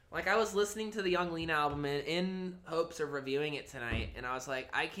else Like, I was listening to the Young Lean album in hopes of reviewing it tonight, and I was like,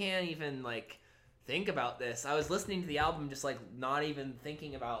 I can't even, like, think about this. I was listening to the album just, like, not even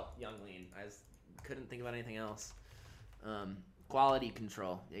thinking about Young Lean. I just couldn't think about anything else. Quality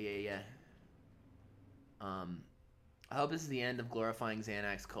control. Yeah. I hope this is the end of glorifying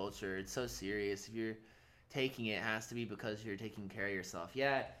Xanax culture. It's so serious. If you're taking it, it has to be because you're taking care of yourself.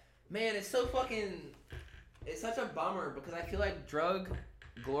 Yeah, man, it's so fucking... It's such a bummer because I feel like drug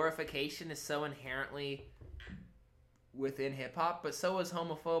glorification is so inherently within hip-hop, but so was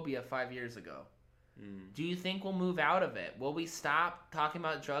homophobia 5 years ago. Do you think we'll move out of it? Will we stop talking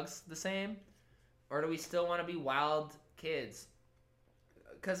about drugs the same? Or do we still want to be wild kids?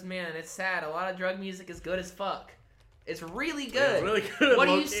 Because, man, it's sad. A lot of drug music is good as fuck. It's really good. Yeah, really good. What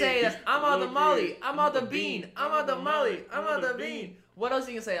do you say? I'm on the molly. I'm on the bean. I'm on the molly. I'm on the bean. What else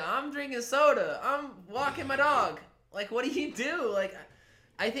you can say? I'm drinking soda. I'm walking my dog. Like, what do you do? Like,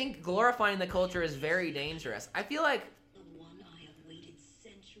 I think glorifying the culture is very dangerous. I feel like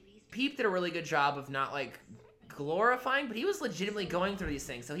Peep did a really good job of not, like, glorifying, but he was legitimately going through these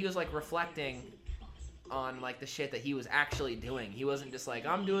things. So he was, like, reflecting on, like, the shit that he was actually doing. He wasn't just like,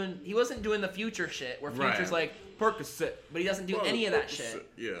 he wasn't doing the Future shit where Future's like, Percocet, but he doesn't do any of that shit.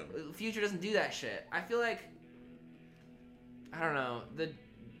 Yeah. Future doesn't do that shit. I feel like, I don't know, the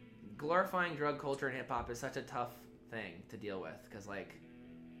glorifying drug culture in hip-hop is such a tough thing to deal with, because, like,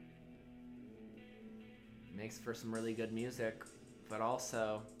 it makes for some really good music, but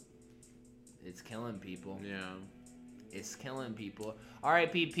also, it's killing people. Yeah. It's killing people.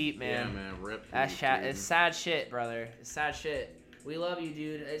 R.I.P. Pete, man. Yeah, man. Rip. That's it's sad shit, brother. It's sad shit. We love you,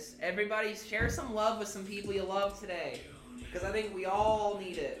 dude. Everybody share some love with some people you love today. Because I think we all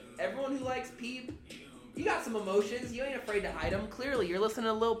need it. Everyone who likes Peep, you got some emotions. You ain't afraid to hide them. Clearly, you're listening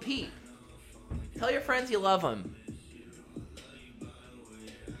to Lil Peep. Tell your friends you love them.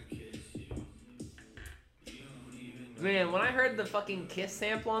 Man, when I heard the fucking Kiss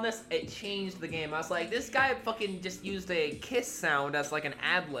sample on this, it changed the game. I was like, this guy fucking just used a Kiss sound as like an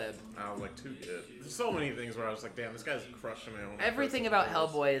ad-lib. I was like, too good. There's so many things where I was like, damn, this guy's crushing it. Everything about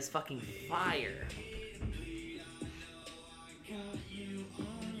Hellboy is fucking fire.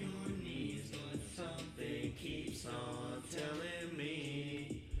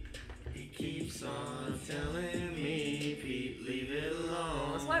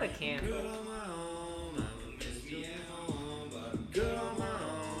 Let's light a candle. Good on my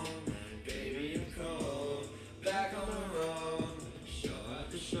own, baby, I'm cold. Back on the road, show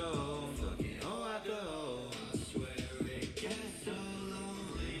after show, fucking all I go. I swear it gets so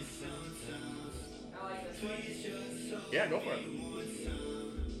lonely sometimes. I like this one. Yeah, go for it.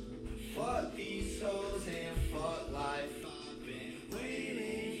 Fuck these hoes and fuck life.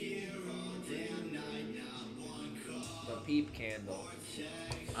 The Peep candle.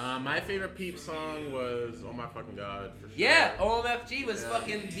 My favorite Peep song was "Oh My Fucking God." For sure. Yeah, OMFG was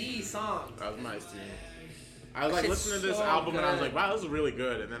fucking the song. That was nice too. I was like Shit's listening to this so album and I was good. like, wow, this is really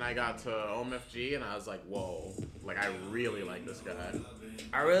good. And then I got to OMFG and I was like, whoa, like I really like this guy.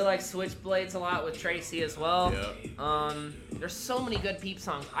 I really like Switchblades a lot with Tracy as well. Yeah. There's so many good Peep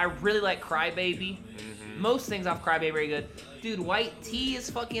songs. I really like Crybaby. Mm-hmm. Most things off Crybaby are good. Dude, White Tea is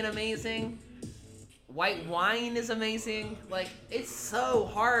fucking amazing. White Wine is amazing. Like, it's so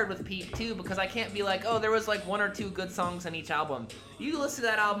hard with Peep too, because I can't be like, oh, there was like one or two good songs on each album. You listen to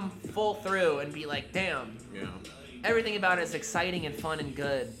that album full through and be like, damn. Yeah. Everything about it is exciting and fun and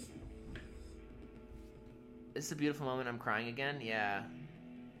good. This is a beautiful moment. I'm crying again. Yeah.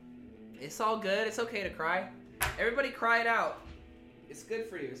 It's all good. It's okay to cry. Everybody cry it out. It's good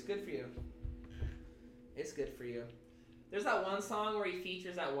for you. It's good for you. It's good for you. There's that one song where he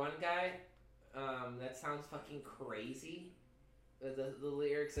features that one guy. That sounds fucking crazy. The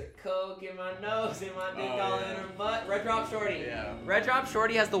lyrics are coke in my nose and my dick all in her butt. Red Drop Shorty. Yeah. Red Drop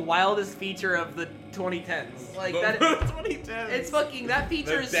Shorty has the wildest feature of the 2010s. Like that. 2010. It's fucking, that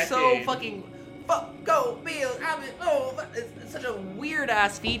feature The is so decade. fucking fuck go Bill. It's such a weird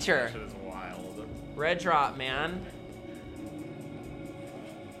ass feature. That shit is wild. Red Drop, man.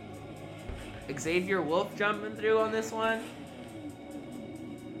 Xavier Wolf jumping through on this one.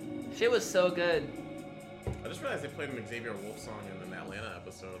 Shit was so good. I just realized they played an Xavier Wolf song in an Atlanta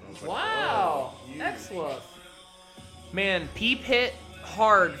episode. I was like, Wow, whoa, huge. X-Wolf. Man, Peep hit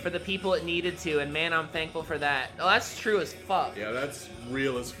hard for the people it needed to, and man, I'm thankful for that. Oh, that's true as fuck. Yeah, that's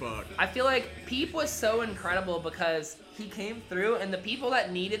real as fuck. I feel like Peep was so incredible because he came through, and the people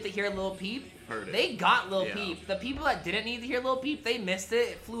that needed to hear Lil Peep, Heard it. they got Lil Yeah. Peep. The people that didn't need to hear Lil Peep, they missed it.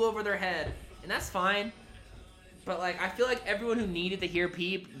 It flew over their head, and that's fine. But like, I feel like everyone who needed to hear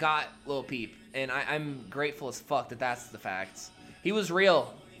Peep got Lil Peep, and I'm grateful as fuck that that's the facts. He was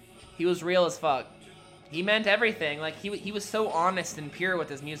real. He was real as fuck. He meant everything. Like, he was so honest and pure with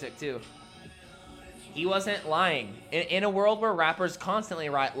his music, too. He wasn't lying. In a world where rappers constantly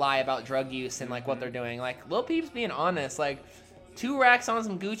lie about drug use and, like, what they're doing, like, Lil Peep's being honest. Like, 2 racks on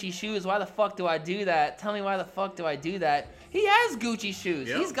some Gucci shoes. Why the fuck do I do that? Tell me why the fuck do I do that? He has Gucci shoes.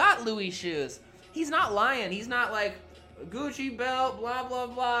 Yep. He's got Louis shoes. He's not lying. He's not, like, Gucci belt, blah, blah,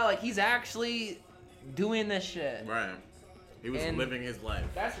 blah. Like, he's actually doing this shit. Right. He was living his life.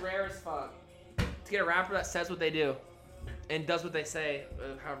 That's rare as fuck. To get a rapper that says what they do and does what they say,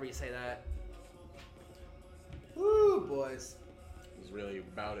 however you say that. Woo, boys. He was really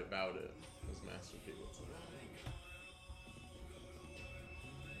about it, as Master P would say.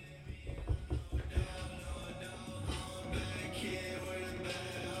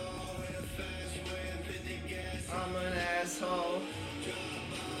 I'm an asshole.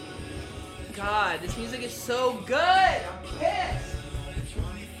 God, this music is so good. I'm pissed.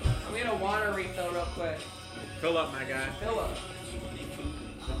 I'm gonna water refill real quick. Fill up, my guy. Fill up.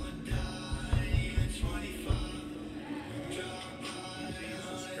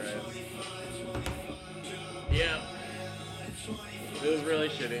 Jesus Christ. Yeah. It was really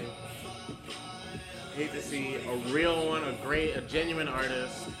shitty. Hate to see a real one, a genuine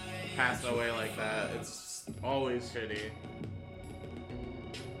artist pass away like that. It's always shitty.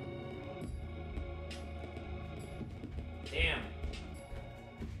 Damn.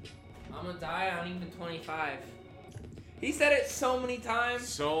 I'm gonna die. I'm even 25. He said it so many times.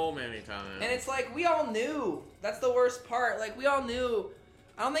 So many times. And it's like, we all knew. That's the worst part. Like, we all knew.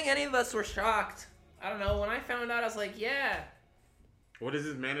 I don't think any of us were shocked. I don't know. When I found out, I was like, yeah. What does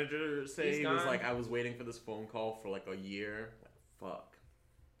his manager say? He's He was gone. like, I was waiting for this phone call for like a year. Like, fuck.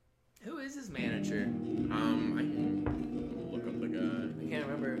 Who is his manager? I can look up the guy. I can't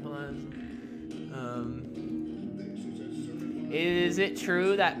remember. Hold on. Is it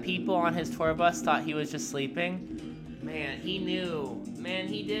true that people on his tour bus thought he was just sleeping? Man, he knew. Man,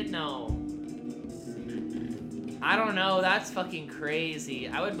 he did know. I don't know. That's fucking crazy.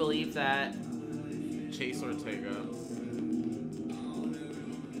 I would believe that. Chase Ortega. I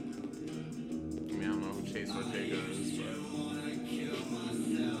mean, I don't know who Chase Ortega is, but...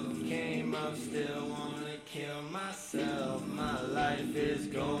 Came up, still wanna kill myself. My life is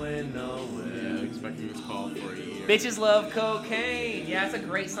going nowhere. Yeah, expecting this call for a year. Bitches love cocaine. Yeah, it's a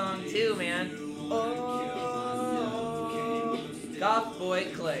great song too, man. Oh, Goth Boy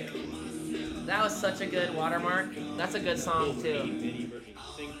Click. That was such a good watermark. That's a good song too.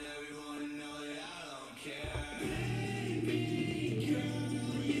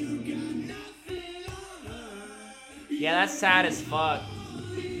 Yeah, that's sad as fuck.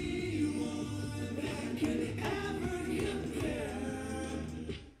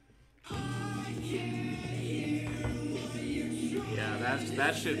 Yeah,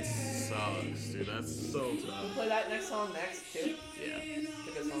 that shit sucks, dude. That's so tough. We'll play that next song next too. Yeah. It's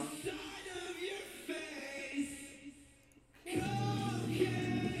a good song.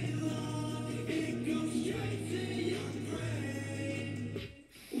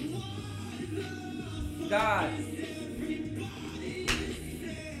 God.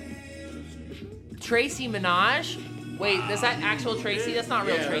 Tracy Minaj? Wait, is that actual Tracy? That's not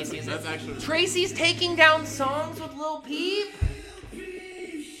real Yeah, Tracy, is that's it? actually... Tracy's taking down songs with Lil Peep?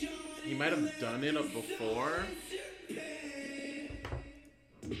 He might have done it before.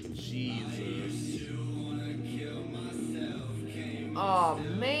 Jesus. Oh,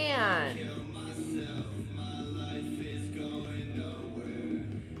 man.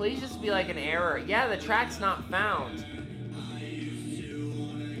 Please just be like an error. Yeah, the track's not found.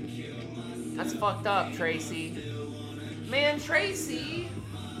 That's fucked up, Tracy. Man, Tracy!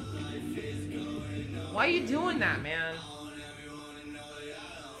 Why are you doing that, man?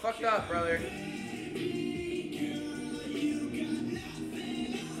 Fucked up, brother.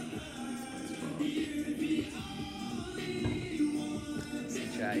 Let's see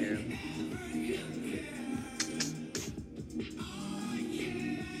chat here.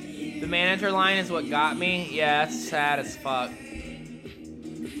 The manager line is what got me. Yeah, that's sad as fuck.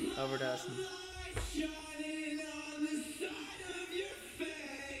 Overdose.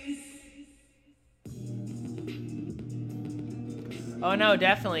 Oh no,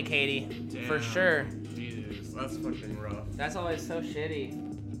 definitely, Katie. Damn. For sure. Jesus, that's fucking rough. That's always so shitty.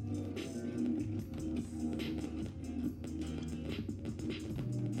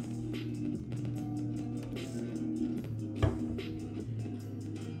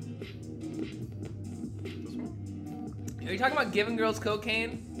 This one? Are you talking about giving girls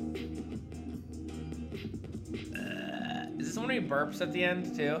cocaine? Is this one where he burps at the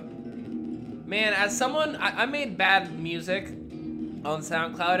end too? Man, as someone, I made bad music, on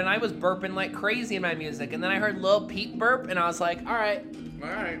SoundCloud, and I was burping like crazy in my music, and then I heard Lil Peep burp, and I was like, all right,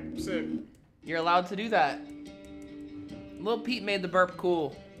 sick. you're allowed to do that. Lil Peep made the burp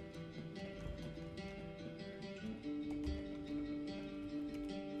cool.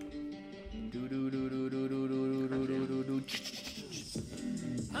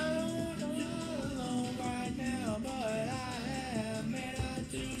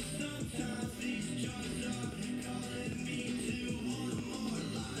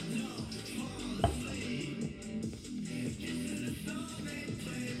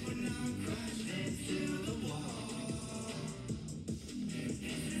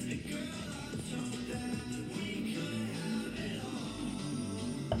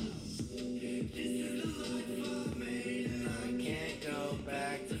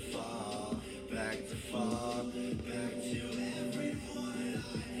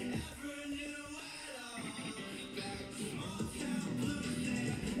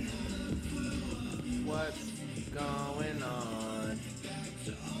 What's going on?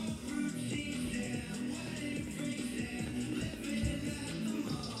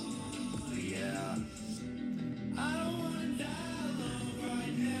 Yeah.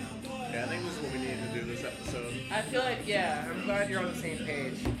 Yeah, I think this is what we need to do this episode. I feel like, yeah, I'm glad you're on the same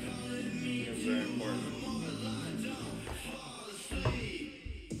page. It's very important.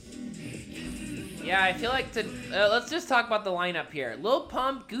 Yeah, I feel like let's just talk about the lineup here. Lil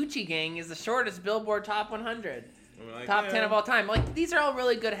Pump, Gucci Gang is the shortest Billboard Top 100. Like, Top 10 of all time. Like, these are all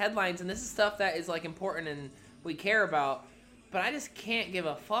really good headlines, and this is stuff that is, like, important and we care about. But I just can't give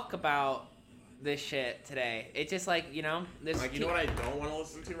a fuck about this shit today. It's just like, you know, this. Like, you know what I don't want to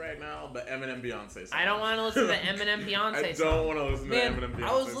listen to right now? The Eminem Beyonce song. I don't want to listen to the Eminem Beyonce I song. don't want to listen to Man, the Eminem Beyonce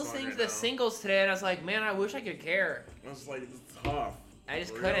I was song listening right to the now. singles today, and I was like, man, I wish I could care. I was like, it's tough. I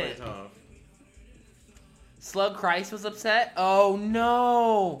just Really couldn't. tough. Slug Christ was upset? Oh,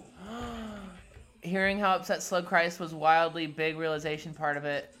 no. Hearing how upset Slug Christ was wildly big realization part of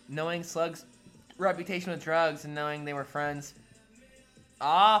it. Knowing Slug's reputation with drugs and knowing they were friends.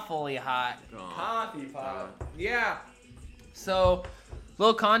 Awfully hot. Coffee pot. Yeah. So,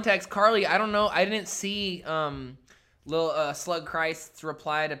 little context. Carly, I don't know. I didn't see Slug Christ's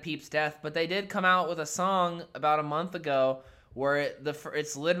reply to Peep's death, but they did come out with a song about a month ago where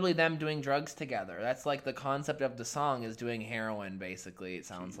it's literally them doing drugs together. That's like the concept of the song is doing heroin, basically, it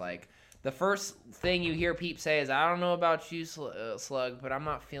sounds like. The first thing you hear Peep say is, I don't know about you, Slug, but I'm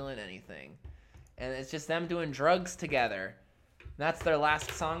not feeling anything. And it's just them doing drugs together. That's their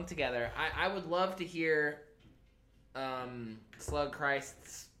last song together. I would love to hear Slug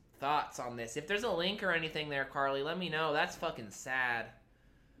Christ's thoughts on this. If there's a link or anything there, Carly, let me know. That's fucking sad.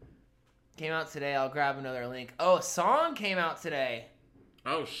 Came out today. I'll grab another link. Oh, a song came out today.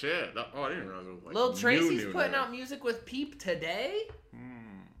 Oh, shit. Oh, I didn't realize it was like Lil Tracy's new putting out music with Peep today?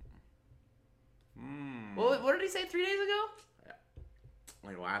 What did he say 3 days ago?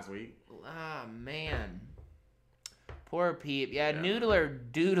 Like last week. Ah, man. Poor Peep. Yeah, Noodler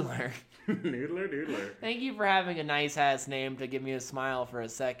Doodler. Noodler. Thank you for having a nice-ass name to give me a smile for a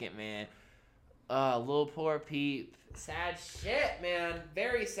second, man. Lil poor Peep. Sad shit, man.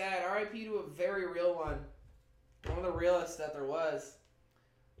 Very sad. R.I.P. to a very real one. One of the realest that there was.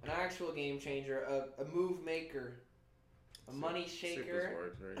 An actual game changer. A move maker. A money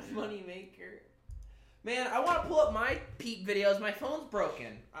shaker. A money maker. Man, I want to pull up my Peep videos. My phone's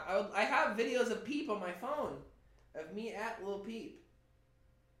broken. I have videos of Peep on my phone. Of me at Lil Peep.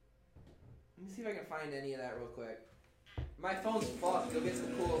 Let me see if I can find any of that real quick. My phone's fucked. You'll get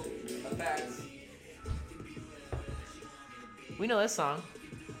some cool effects. We know this song.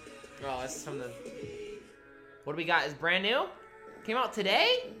 Oh, this is from the... What do we got? Is brand new? Came out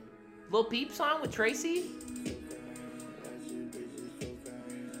today? Lil Peep song with Tracy?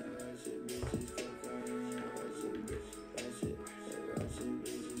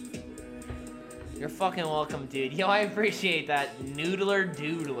 You're fucking welcome, dude. Yo, I appreciate that. Noodler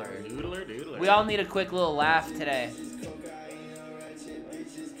Doodler. Noodler Doodler. We all need a quick little laugh today.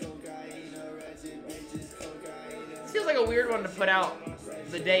 This feels like a weird one to put out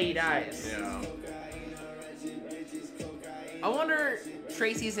the day he dies. Yeah. I wonder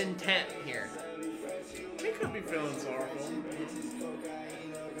Tracy's intent here. He could be feeling sorrowful.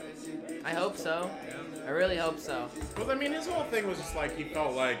 I hope so. Yeah. I really hope so. Because, I mean, his whole thing was just like, he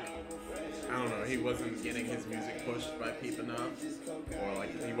felt like, I don't know, he wasn't getting his music pushed by Peep enough. Or,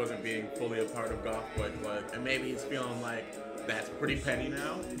 like, he wasn't being fully a part of Goth Boy Club. And maybe he's feeling like that's pretty petty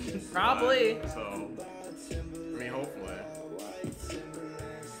now. Probably. So, I mean, hopefully.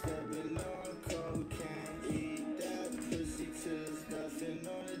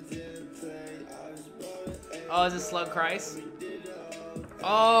 Oh, is it Slug Christ?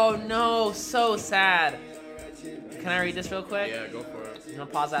 Oh no, so sad. Can I read this real quick? Yeah, go for it. I'm gonna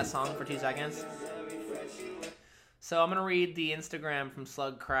pause that song for 2 seconds. So I'm gonna read the Instagram from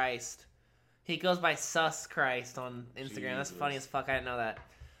Slug Christ. He goes by Sus Christ on Instagram. That's funny as fuck. I didn't know that.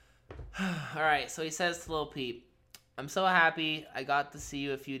 Alright, so he says to Lil Peep, I'm so happy I got to see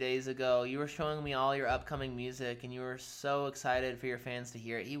you a few days ago. You were showing me all your upcoming music, and you were so excited for your fans to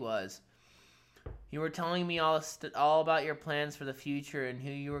hear it. He was. You were telling me all about your plans for the future and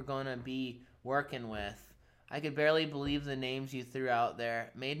who you were going to be working with. I could barely believe the names you threw out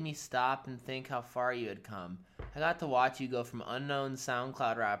there. It made me stop and think how far you had come. I got to watch you go from unknown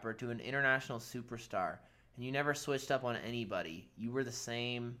SoundCloud rapper to an international superstar, and you never switched up on anybody. You were the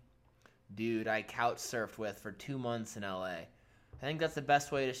same dude I couch surfed with for 2 months in LA. I think that's the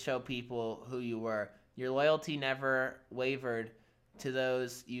best way to show people who you were. Your loyalty never wavered to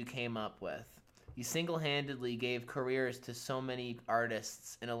those you came up with. You single-handedly gave careers to so many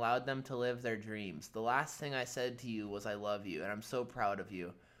artists and allowed them to live their dreams. The last thing I said to you was I love you, and I'm so proud of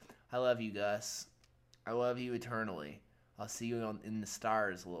you. I love you, Gus. I love you eternally. I'll see you in the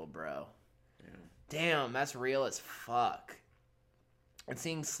stars, little bro. Damn, that's real as fuck. And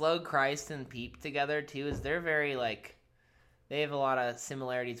seeing Slug Christ and Peep together, too, is they're very, like... They have a lot of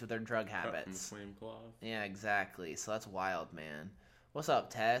similarities with their drug habits. Cut from the same cloth. Yeah, exactly. So that's wild, man. What's up,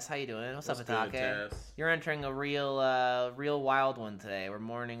 Tess? How you doing? What's up, good, Atake? Tess? You're entering a real wild one today. We're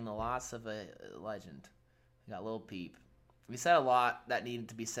mourning the loss of a legend. We got Lil Peep. We said a lot that needed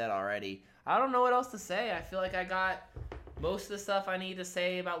to be said already. I don't know what else to say. I feel like I got most of the stuff I need to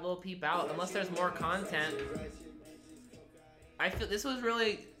say about Lil Peep out, unless there's more content. I feel this was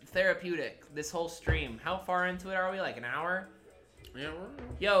really therapeutic, this whole stream. How far into it are we? Like an hour? Yeah,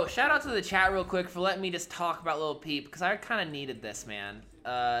 Yo, shout out to the chat real quick for letting me just talk about Lil Peep, because I kind of needed this, man.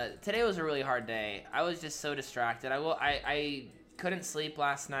 Today was a really hard day. I was just so distracted. I couldn't sleep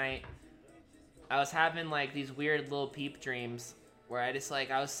last night. I was having, like, these weird Lil Peep dreams where I just,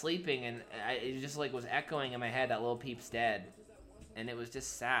 like, I was sleeping, and it just, like, was echoing in my head that Lil Peep's dead. And it was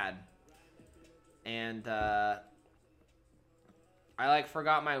just sad. And, I, like,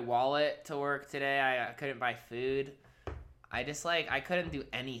 forgot my wallet to work today. I couldn't buy food. I just, like, I couldn't do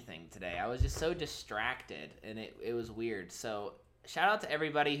anything today. I was just so distracted, and it was weird. So, shout out to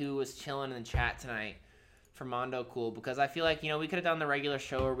everybody who was chilling in the chat tonight for Mondo Cool, because I feel like, you know, we could have done the regular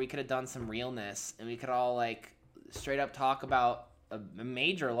show, or we could have done some realness, and we could all, like, straight up talk about a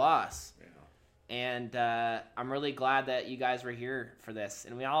major loss. Yeah. And I'm really glad that you guys were here for this.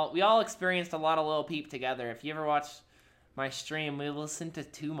 And we all experienced a lot of Lil Peep together. If you ever watch my stream, we listened to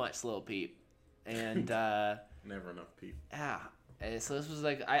too much Lil Peep. And... never enough Peep. Yeah. So this was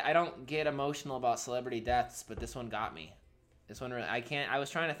like, I don't get emotional about celebrity deaths, but this one got me. This one really, I was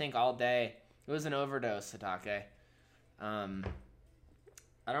trying to think all day. It was an overdose, Satake. I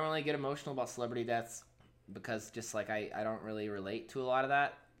don't really get emotional about celebrity deaths because just like I don't really relate to a lot of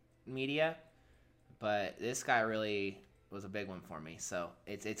that media. But this guy really was a big one for me. So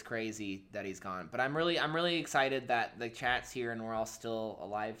it's crazy that he's gone. But I'm really excited that the chat's here and we're all still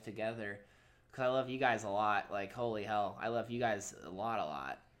alive together. Because I love you guys a lot. Like, holy hell. I love you guys a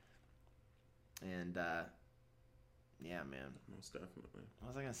lot. And, yeah, man. Most definitely. What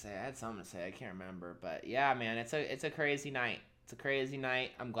was I going to say? I had something to say. I can't remember. But, yeah, man, it's a crazy night. It's a crazy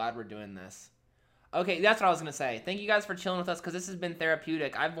night. I'm glad we're doing this. Okay, that's what I was going to say. Thank you guys for chilling with us, because this has been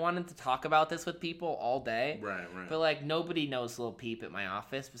therapeutic. I've wanted to talk about this with people all day. Right. But, like, nobody knows Lil Peep at my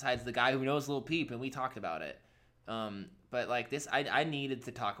office besides the guy who knows Lil Peep, and we talked about it. But, like, this, I needed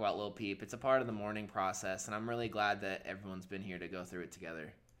to talk about Lil Peep. It's a part of the mourning process, and I'm really glad that everyone's been here to go through it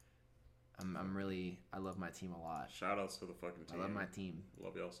together. I love my team a lot. Shout outs to the fucking team. I love my team.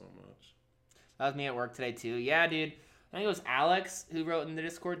 Love y'all so much. That was me at work today, too. Yeah, dude. I think it was Alex who wrote in the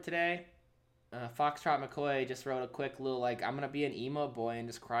Discord today. Foxtrot McCoy just wrote a quick little, like, I'm going to be an emo boy and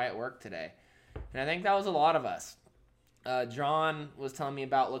just cry at work today. And I think that was a lot of us. John was telling me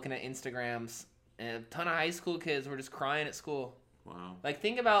about looking at Instagrams, and a ton of high school kids were just crying at school. Wow. Like,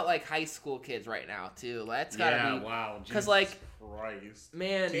 think about, like, high school kids right now, too. That's gotta be... wow. Because, like... Christ.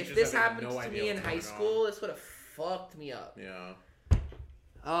 Man, Teachers if this have happened no to idea me in what's high going school, this would have fucked me up. Yeah.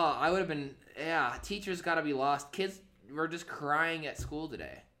 Oh, I would have been... Yeah, teachers gotta be lost. Kids were just crying at school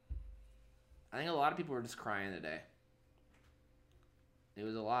today. I think a lot of people were just crying today. It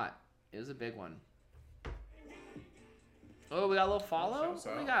was a lot. It was a big one. Oh, we got a little follow?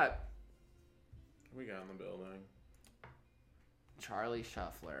 What we got? We got in the building. Charlie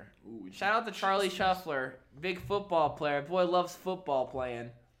Shuffler. Ooh, Shout out to Charlie Shuffler. Big football player. Boy loves football playing.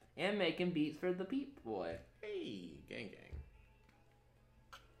 And making beats for the Peep Boy. Hey, gang.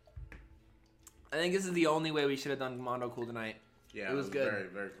 I think this is the only way we should have done Mondo Cool tonight. Yeah, It was good. Very,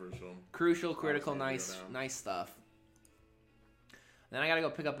 very crucial. Crucial, critical, Obviously, I do nice stuff. Then I gotta go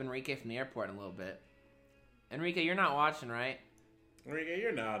pick up Enrique from the airport in a little bit. Enrique, you're not watching, right? Enrique,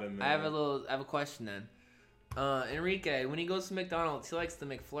 you're not in there. I have a question then. Enrique, when he goes to McDonald's, he likes the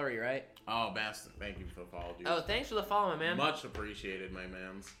McFlurry, right? Oh, bastard. Thank you for the follow, dude. Oh, thanks for the follow, my man. Much appreciated, my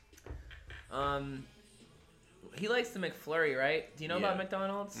mans. He likes the McFlurry, right? Do you know Yeah. about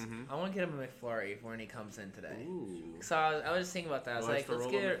McDonald's? Mhm. I want to get him a McFlurry when he comes in today. Ooh. So I was just thinking about that. I was like, let's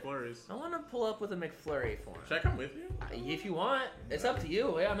get. I want to pull up with a McFlurry for him. Should I come with you? If you want, it's up to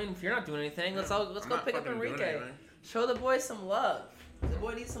you. Yeah, I mean, if you're not doing anything, let's I'm go not pick up fucking doing Enrique. anything. Show the boy some love. The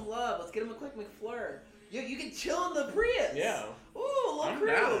boy needs some love. Let's get him a quick McFlurry. You can chill in the Prius. Yeah. Ooh, a little I'm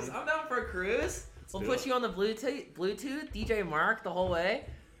cruise. down. I'm down for a cruise. We'll do put it. you on the Bluetooth, DJ Mark the whole way.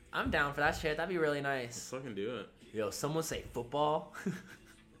 I'm down for that shit. That'd be really nice. Let's fucking do it. Yo, someone say football?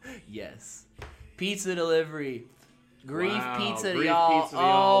 Yes. Pizza delivery. Grief Wow, pizza to grief y'all. pizza to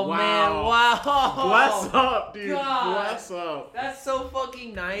y'all. Oh, man. Wow. Bless up, dude. God. Bless up. That's so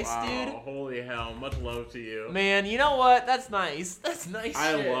fucking nice, Wow, dude. holy hell. Much love to you. Man, you know what? That's nice. That's nice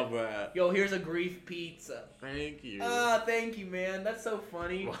I shit. love that. Yo, here's a grief pizza. Thank you. Thank you, man. That's so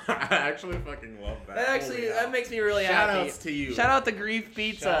funny. I actually fucking love that. That actually, Holy hell. that makes me really happy. Shoutouts to you. Shout out to Grief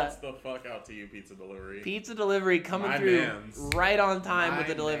Pizza. Shouts the fuck out to you, pizza delivery. Pizza delivery coming My through mans. right on time with My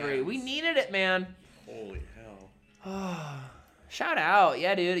the delivery. mans. We needed it, man. Holy hell. Shout out.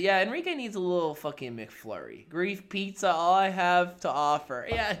 Yeah, dude. Yeah, Enrique needs a little fucking McFlurry. Grief Pizza, all I have to offer.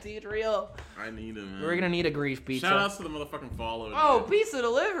 Yeah, dude, real. I need it, man. We're gonna need a Grief Pizza. Shoutouts to the motherfucking follow. Oh, dude. pizza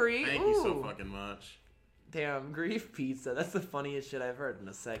delivery. Thank Ooh. you so fucking much. Damn, Grief Pizza. That's the funniest shit I've heard in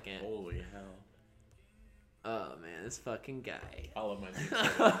a second. Holy hell. Oh, man, this fucking guy. I love my team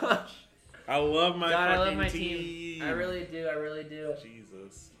so much. I love my God, I fucking love my team. team. I really do. I really do.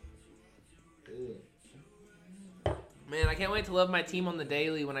 Jesus. Man, I can't wait to love my team on the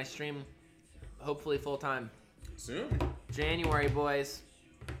daily when I stream, hopefully full time. Soon. January, boys.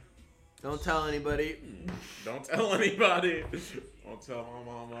 Don't tell anybody. Don't tell anybody. Don't tell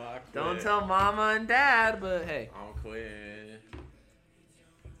my mama I quit. Don't tell mama and dad, but hey. I'll quit.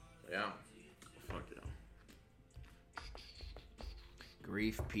 Yeah. Fuck yeah.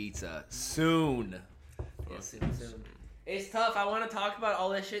 Grief Pizza. Soon. Yeah, soon. It's tough. I want to talk about all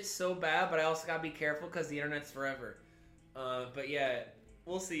this shit so bad, but I also gotta be careful because the internet's forever. But yeah,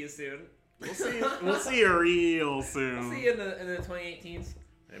 we'll see you soon. We'll see you real soon. We'll see you in the 2018s.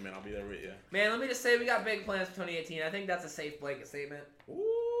 Hey man, I'll be there with you. Man, let me just say we got big plans for 2018. I think that's a safe blanket statement.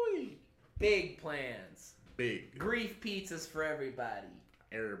 Ooh. Big plans. Big. Grief pizzas for everybody.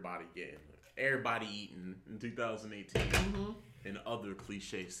 Everybody getting it. Everybody eating in 2018. Mm-hmm. And other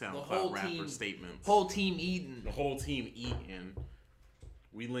cliche whole SoundCloud rapper team. statements. Whole team eating. The whole team eating.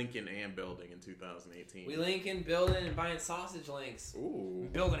 We linking and building in 2018. We linking, building, and buying sausage links. Ooh.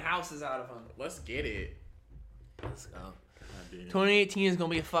 Building houses out of them. Let's get it. Let's go. I did. 2018 is gonna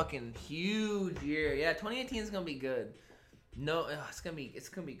be a fucking huge year. Yeah, 2018 is gonna be good. No, it's gonna be good. It's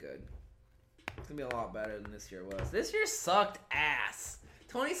gonna be a lot better than this year was. This year sucked ass.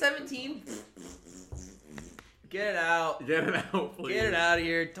 2017, get it out. Get it out, please. Get it out of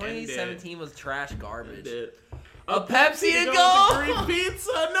here. 2017 was trash End garbage. it. A Pepsi to go. With Green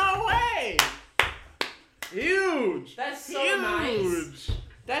pizza? No way. Huge. That's so Huge. nice.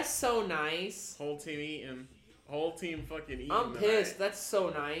 That's so nice. Whole team eating. Whole team fucking eating. I'm tonight. pissed. That's so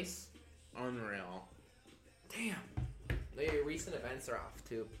nice. Unreal. Damn. The recent events are off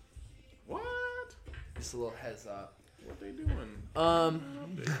too. What? Just a little heads up. What they doing?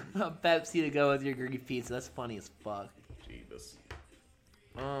 A Pepsi to go with your Greek pizza. That's funny as fuck. Jeebus.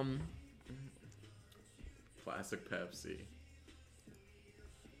 Classic Pepsi.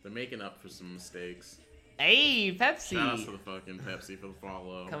 They're making up for some mistakes. Hey, Pepsi. Shout out to the fucking Pepsi for the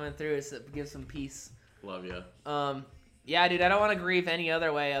follow. Coming through to give some peace. Love ya. Yeah, dude, I don't want to grieve any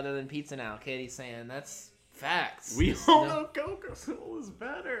other way other than pizza now. Katie's saying that's facts. We all know Coca-Cola is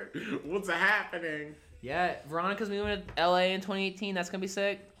better. What's happening? Yeah, Veronica's moving to LA in 2018. That's gonna be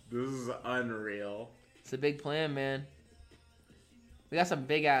sick. This is unreal. It's a big plan, man. We got some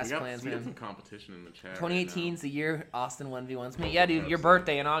big ass We got plans, some man. competition in the chat. 2018 is the year Austin 1v1s me. Yeah, dude, your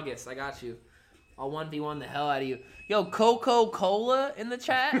birthday in August. I got you. I'll 1v1 the hell out of you. Yo, Coca-Cola in the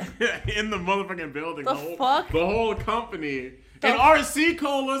chat? Right now. In the motherfucking building. The fuck? The whole company. And RC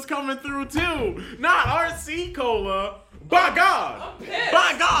Cola's coming through too. Not RC Cola. By God. I'm pissed.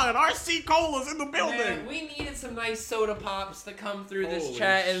 By God, RC Cola's in the building. Man, we needed some nice soda pops to come through this Holy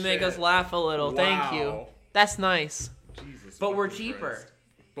chat and make shit. us laugh a little. Thank you. Wow. That's nice. Jesus But we're fucking cheaper. Christ.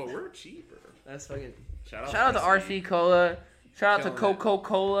 But we're cheaper. That's fucking... Shout Shout out to RC Cola. Shout out to Killing it.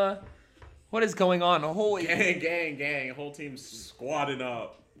 Coca-Cola. What is going on? Holy. Gang. Whole team squatting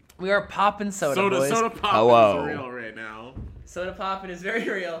up. We are popping soda, boys. Soda pop Hello. is real right now. Soda popping is very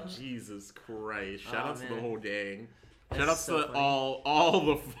real. Jesus Christ. Shout out to the man. whole gang. That's Shout out so to funny. all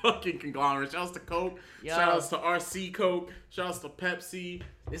the fucking conglomerates. Shout out to Coke. Yo. Shout out to RC Coke. Shout out to Pepsi.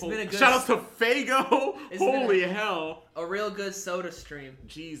 It's been a good Shout out to Faygo. It's been Holy hell. A real good soda stream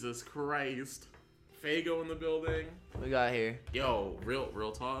Jesus Christ. Faygo in the building. we got here. Yo,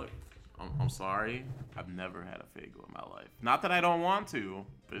 real talk. I'm sorry. I've never had a Faygo in my life. Not that I don't want to,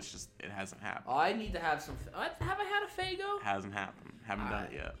 but it's just it hasn't happened. Oh, I need to have some. Have I had a Faygo? Hasn't happened. Haven't done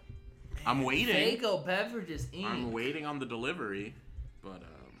it yet. I'm waiting. Faygo beverages. I'm waiting on the delivery, but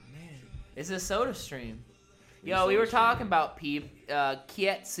It's a soda stream. It's Yo, we soda were stream. talking about Peep.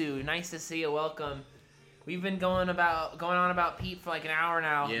 Kietsu, nice to see you. Welcome. We've been going on about Peep for like an hour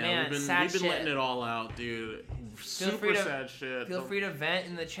now. yeah, Man, we've sad been shit. letting it all out, dude. Super free to- sad shit. Feel free to vent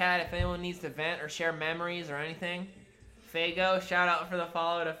in the chat if anyone needs to vent or share memories or anything. Faygo, shout out for the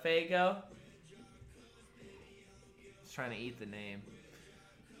follow to Faygo. Just trying to eat the name.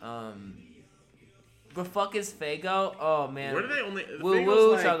 The fuck is Faygo? Oh man. Where do they only? Woo Faygo's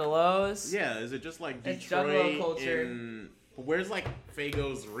woo, like, Juggalos. Yeah, is it just like It's Detroit? Juggalo culture. Where's like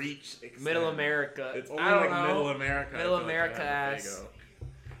Faygo's reach? Extend? Middle America. It's only I don't like know. Middle America. I Middle feel like, America that have ass.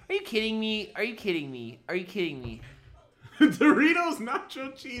 Are you kidding me? Are you kidding me? Are you kidding me? Faygo. Doritos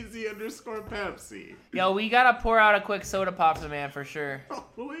Nacho Cheesy _ Pepsi. Yo, we gotta pour out a quick soda pop for the man for sure.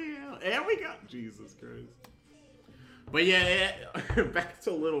 Holy hell. And we got Jesus Christ. But yeah, back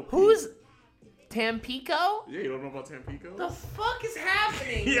to Little Peep. Who's Tampico? Yeah, you don't know about Tampico? The fuck is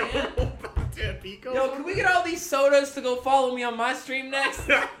happening, You man? don't know about Tampico? Yo, can we get all these sodas to go follow me on my stream next?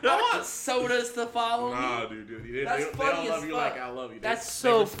 I want sodas to follow Nah, me. dude. They That's don't funny love as you fuck. like I love you. That's They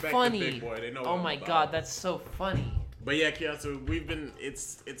so respect the funny. big boy. They know Oh what my I'm about. god, that's so funny. But yeah, Kiatsu, we've been.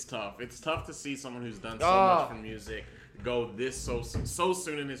 It's tough. It's tough to see someone who's done so Oh. much for music go this so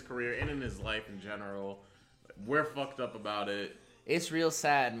soon in his career and in his life in general. We're fucked up about it. It's real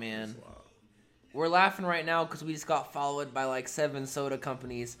sad, man. We're laughing right now because we just got followed by like 7 soda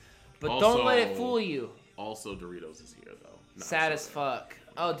companies. But don't let it Also- fool you. Also, Doritos is here though. Not Sad as soda. fuck.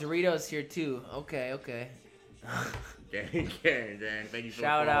 Oh, Doritos here too. Okay. Gang. Thank you for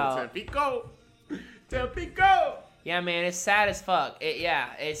Shout the follow. out. Tampico. Yeah, man, it's sad as fuck.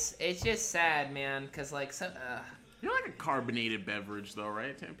 It's just sad, man, because like You're like a carbonated beverage though,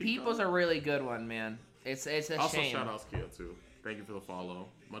 right? Tampico. People's a really good one, man. It's a Also, shame. shout out to Kiatsu. Thank you for the follow.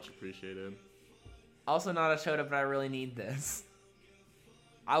 Much appreciated. Also not a soda, but I really need this.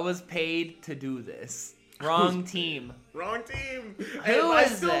 I was paid to do this. Wrong team. Wrong team. Who I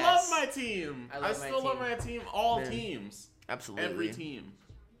is still this? love my team. I I, love my still love team. my team. All Man. teams. Absolutely. Every team.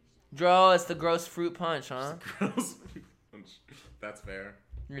 Dro, it's the gross fruit punch, huh? Gross. That's fair.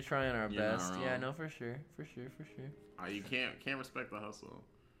 You're trying our You're not best. wrong. Yeah, no, for sure. You can't respect the hustle.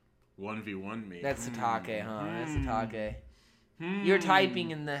 1v1 me. That's Hatake, huh? That's Hmm. Hatake. You're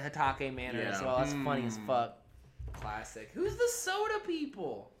typing in the Hatake manner as Yeah. well. That's funny as fuck. Classic. Who's the soda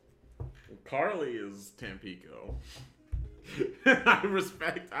people? Carly is Tampico. I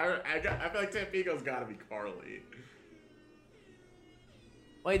respect. I feel like Tampico's got to be Carly.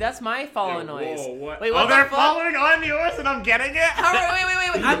 Wait, that's my follow Yo, noise. Whoa, what? Wait, Oh, what they're the fuck? following on yours, and I'm getting it.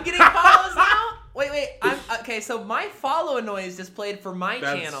 Wait. I'm getting follows now? Wait. Okay, so my follow noise just played for my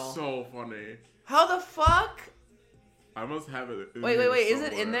That's channel. so funny. How the fuck? I must have it. in Wait. here Is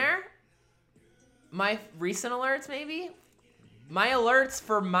it in somewhere. there? My recent alerts, maybe? My alerts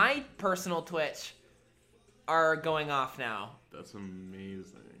for my personal Twitch are going off now. That's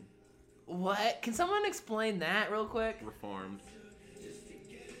amazing. What? Can someone explain that real quick? Reformed.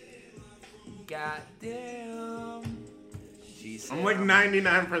 Goddamn. Jesus. I'm like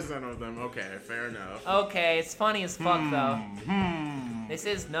 99% of them. Okay, fair enough. Okay, it's funny as fuck though. Hmm. This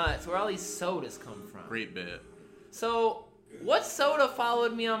is nuts. Where all these sodas come from? Great bit. So, what soda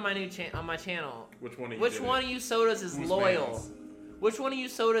followed me on my new on my channel? Which one? Which one of you sodas is Who's loyal? fans? Which one of you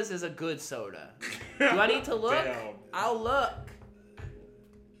sodas is a good soda? Do I need to look? Damn. I'll look.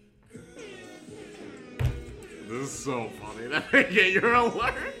 This is so funny. That I get your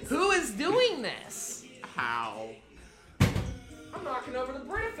alert. Who is doing this? How? I'm knocking over the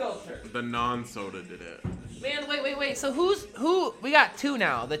Brita filter. The non-soda did it. Man, wait. So who? We got 2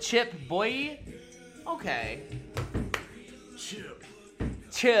 now. The Chip Boy. Okay. Chip.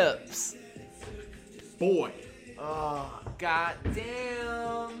 Chips. Boy. Oh,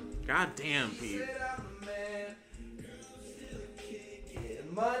 goddamn. Goddamn, Pete. Sit up, man.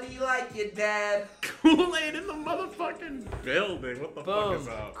 Get money like your dad. Kool-Aid in the motherfucking building. What the fuck Boom. is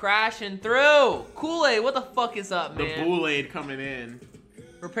up? Crashing through. Kool-Aid, what the fuck is up, The man? Kool-Aid coming in.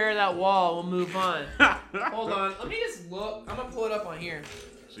 Repair that wall. We'll move on. Hold on. Let me just look. I'm gonna pull it up on here.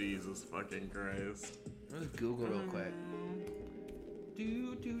 Jesus fucking Christ. Let's Google real quick.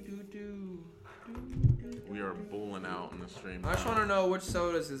 We are bulling out in the stream. I just want to know which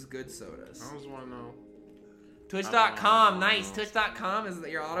sodas is good sodas. I just want to know. Twitch.com. Nice. Twitch.com is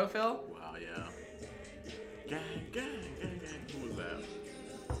your autofill? Wow, yeah. Gang. Who was that?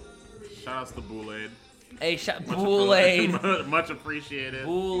 Shout outs to Boulaid. Hey, Boulaid. Much appreciated.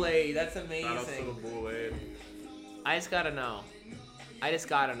 Boulaid. That's Shout outs to amazing. the Boulaid. I just gotta know.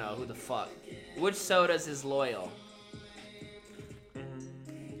 Who the fuck. Which sodas is loyal?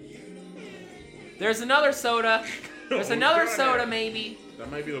 There's another soda. There's Oh, another God. soda, maybe. That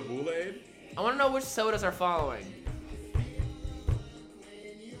might be the Boulaid. I want to know which sodas are following.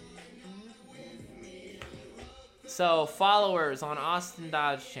 So, followers on Austin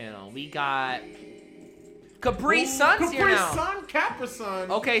Dodge channel. We got Capri Sun's here now. Sun, Capri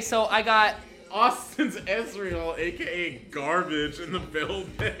Sun. Okay, so I got Austin's Ezreal, aka Garbage, in the building.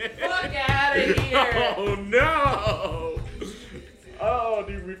 fuck out of here. Oh no! Oh,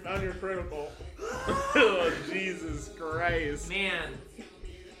 dude, we found your critical. Oh, Jesus Christ. Man.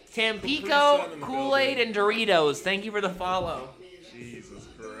 Sun Tampico, in the Kool-Aid, building. and Doritos. Thank you for the follow. Jesus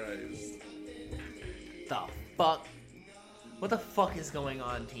Christ. The fuck? What the fuck is going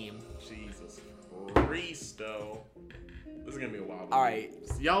on, team? Jesus Christo. This is gonna be a wild one. Alright.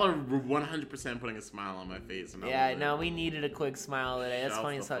 Y'all are 100% putting a smile on my face. And I Yeah, love no, it. we needed a quick smile today. That's Shouts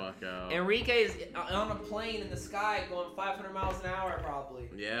funny the as fuck. fuck out. Enrique is on a plane in the sky going 500 miles an hour, probably.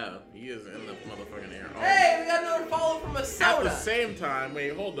 Yeah, he is in the motherfucking air. Oh. Hey, we got another follow from a At soda. the same time,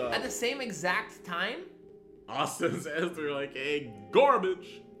 wait, hold up. At the same exact time? Austin says they're like a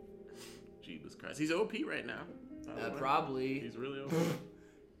garbage. Jesus Christ, he's OP right now. by the way. Probably. He's really OP.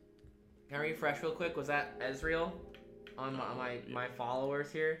 Can I refresh real quick? Was that Ezreal on my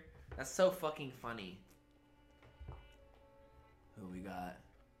followers here? That's so fucking funny. Who we got?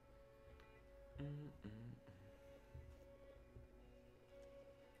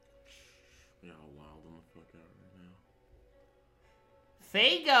 Yeah, wild on the fuck out right now.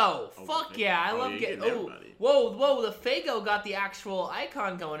 Fago! Fuck Fago. yeah, I Oh, love yeah, getting. getting Oh, everybody. whoa! The Fago got the actual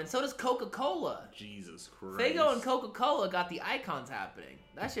icon going, and so does Coca-Cola. Jesus Christ. Fago and Coca-Cola got the icons happening.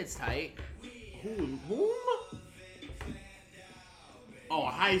 That shit's tight. Whom? Oh,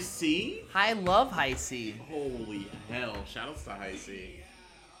 High C? I love High C. Holy hell. Shoutouts to High C.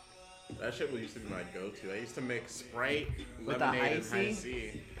 That shit used to be my go-to. I used to mix Sprite, With the lemonade, High and High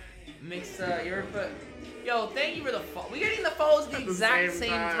C? C. Mix. You ever put? Yo, thank you for the. We getting the follows at the exact same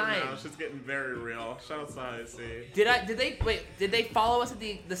time. Now. Shit's getting very real. Shoutouts to High C. Did they follow us at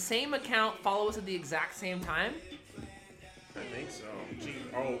the same account? Follow us at the exact same time? I think so. Gee,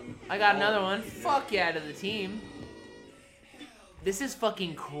 oh. I got another Oh, one. yeah. Fuck yeah to the team. This is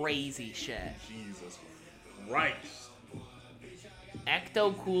fucking crazy shit. Jesus Christ.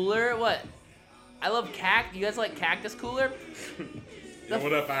 Ecto Cooler? What? I love You guys like Cactus Cooler? Yo,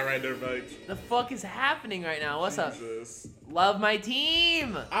 what up, I Ride Dirt Bikes? The fuck is happening right now? What's up? Jesus. Love my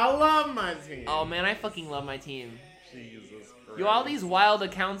team! I love my team. Oh man, I fucking love my team. Jesus Christ. Yo, all these wild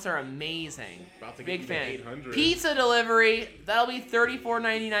accounts are amazing. About to get Big to fan. 800. Pizza delivery. That'll be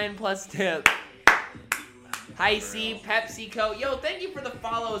 $34.99 plus tip. High C, PepsiCo. Yo, thank you for the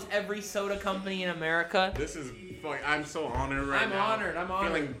follows, every soda company in America. This is fucking, I'm so honored right I'm now. honored, I'm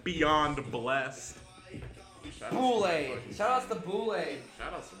honored. Feeling beyond blessed. Shout outs to Boulaid. motherfucking- Shout outs to Boulaid.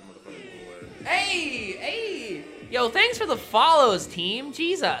 Shout outs to the motherfucking Boulaid. Hey! Yo, thanks for the follows, team.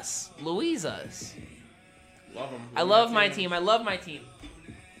 Jesus. Louisa's. Love them. I love my team. I love my team.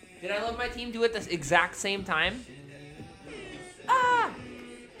 Did I love my team do it the exact same time? Ah!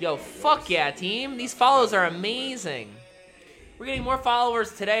 Yo, fuck yeah, team. These follows are amazing. We're getting more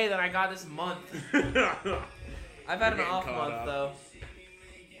followers today than I got this month. I've had an Getting off caught month, up. though.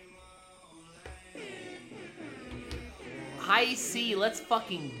 High C, let's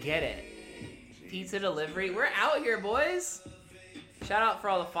fucking get it. Pizza delivery. We're out here, boys. Shout out for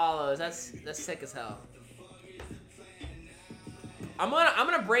all the follows. That's sick as hell. I'm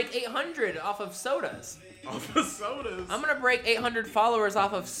gonna break 800 off of sodas. Off the sodas. I'm gonna break 800 followers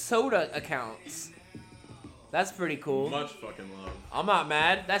off of soda accounts. That's pretty cool. Much fucking love. I'm not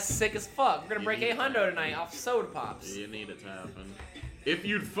mad. That's sick as fuck. We're gonna You break need 800 that. tonight off soda pops. You need it to happen. If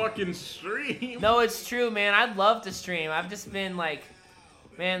you'd fucking stream. No, it's true, man. I'd love to stream. I've just been like,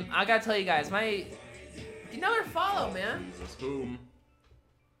 man, I gotta tell you guys, another follow, man. Jesus, whom?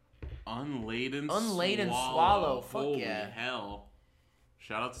 Unladen Unladen Swallow. Fuck Holy yeah. hell.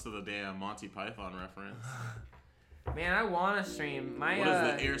 Shoutouts to the damn Monty Python reference. Man, I wanna stream. What is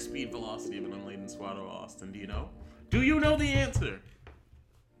the airspeed velocity of an unladen swallow, Austin? Do you know? Do you know the answer?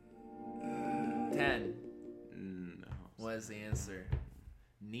 What is the answer?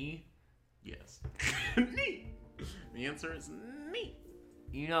 Knee? Yes. Neat. The answer is neat.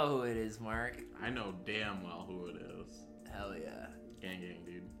 You know who it is, Mark. I know damn well who it is. Hell yeah. Gang,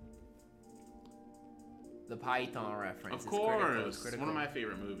 dude. The Python reference. Of is critical, course. it's critical. One of my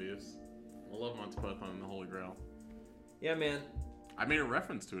favorite movies. I love Monty Python and the Holy Grail. Yeah, man. I made a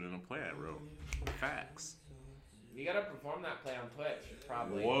reference to it in a play I wrote. Facts. You gotta perform that play on Twitch,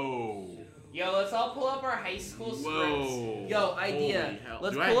 probably. Whoa. Yo, let's all pull up our high school scripts. Whoa. Yo, idea. Holy hell.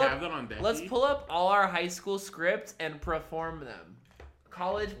 Let's Do pull I up, have that on deck? Let's pull up all our high school scripts and perform them.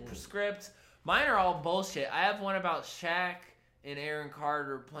 College scripts. Mine are all bullshit. I have one about Shaq and Aaron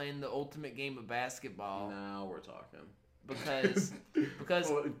Carter playing the ultimate game of basketball. Now we're talking. Because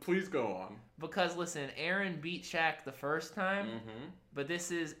Please go on. because listen, Aaron beat Shaq the first time, but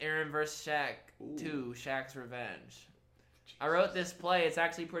this is Aaron versus Shaq 2, Shaq's Revenge. I wrote this play. It's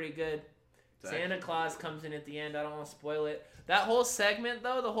actually pretty good. Santa Claus comes in at the end. I don't want to spoil it. That whole segment,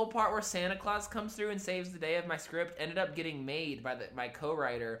 though, the whole part where Santa Claus comes through and saves the day of my script, ended up getting made by my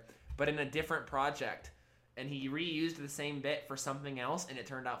co-writer, but in a different project. And he reused the same bit for something else, and it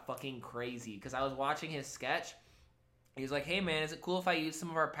turned out fucking crazy. Because I was watching his sketch. He was like, hey, man, is it cool if I use some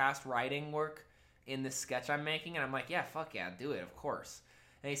of our past writing work in this sketch I'm making? And I'm like, yeah, fuck yeah, do it, of course.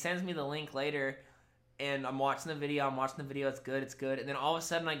 And he sends me the link later, and I'm watching the video, it's good. And then all of a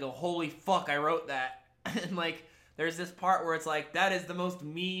sudden I go, holy fuck, I wrote that. And, like, there's this part where it's like, that is the most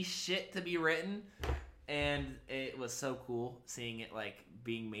me shit to be written. And it was so cool seeing it, like,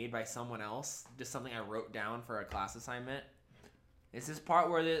 being made by someone else. Just something I wrote down for a class assignment. It's this part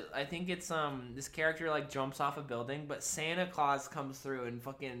where I think it's this character like jumps off a building, but Santa Claus comes through and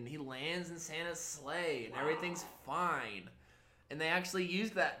fucking he lands in Santa's sleigh and everything's fine. And they actually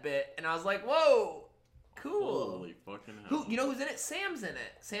used that bit, and I was like, whoa, cool. Holy fucking hell. You know who's in it? Sam's in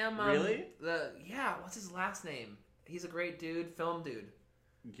it. Sam. Really? What's his last name? He's a great dude, film dude.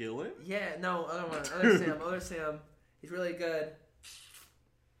 Gillen? Yeah, no, other Sam. He's really good.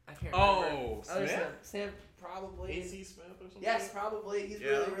 I can't remember. Oh, Other Smith? Sam, probably. AC Smith or something? Yes, probably. He's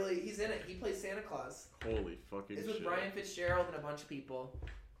Yeah. really, he's in it. He plays Santa Claus. Holy fucking It's shit. with Brian Fitzgerald and a bunch of people.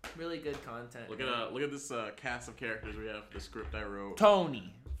 Really good content. Look at this cast of characters we have for the script I wrote.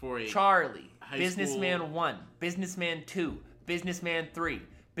 Tony, For a Charlie, high Businessman school- 1, Businessman 2, Businessman 3,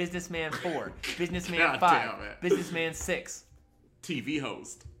 Businessman 4, Businessman God 5, damn it. Businessman 6, TV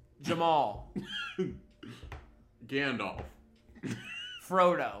host. Jamal, Gandalf.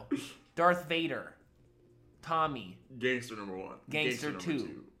 Frodo, Darth Vader, Tommy, Gangster number 1. Gangster number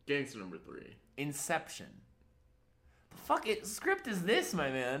 2. Gangster number 3. Inception. The fuck script is this, my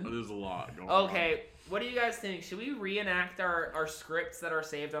man? There's a lot going on. Okay, what do you guys think? Should we reenact our scripts that are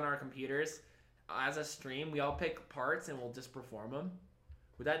saved on our computers as a stream? We all pick parts and we'll just perform them.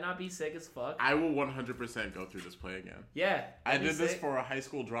 Would that not be sick as fuck? I will 100% go through this play again. Yeah. I that'd be did this sick. for a high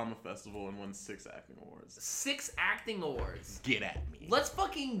school drama festival and won 6 acting awards. 6 acting awards. Get at me. Let's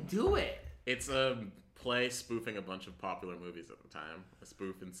fucking do it. It's a play spoofing a bunch of popular movies at the time. A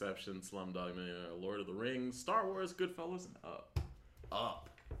spoof Inception, Slumdog Millionaire, Lord of the Rings, Star Wars, Goodfellas, and Up.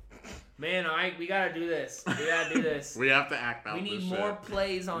 Man, we gotta do this. We gotta do this. We have to act out We need this more shit.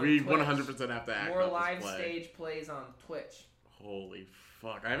 plays on We Twitch. 100% have to act More out live this play. stage plays on Twitch. Holy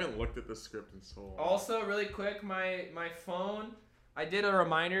fuck. I haven't looked at the script in so long. Also, really quick, my phone, I did a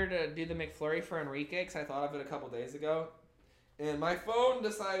reminder to do the McFlurry for Enrique because I thought of it a couple days ago. And my phone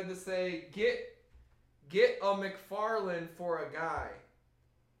decided to say, get a McFarlane for a guy,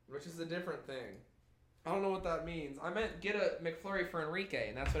 which is a different thing. I don't know what that means. I meant get a McFlurry for Enrique,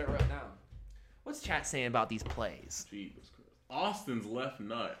 and that's what I wrote down. What's chat saying about these plays? Jesus Christ. Austin's left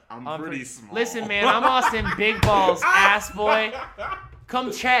nut. I'm pretty small. Listen, man, I'm Austin Big Balls, ass boy.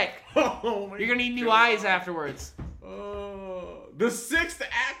 Come check. Oh my You're gonna need new God. eyes afterwards. The 6th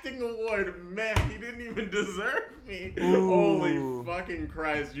acting award, man, he didn't even deserve me. Ooh. Holy fucking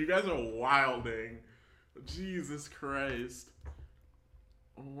Christ, you guys are wilding. Jesus Christ.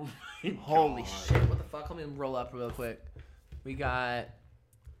 Oh my Holy God. shit! What the fuck? Let me roll up real quick. We gotta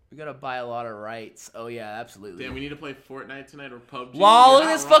buy a lot of rights. Oh yeah, absolutely. Damn, we need to play Fortnite tonight or PUBG. Lol, You're look at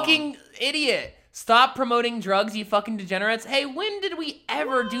not this wrong. fucking idiot. Stop promoting drugs, you fucking degenerates. Hey, when did we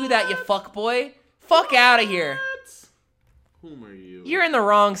ever do that, you fuckboy? Fuck out of here. What? Whom are you? You're in the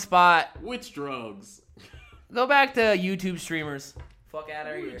wrong spot. Which drugs? Go back to YouTube streamers. Fuck out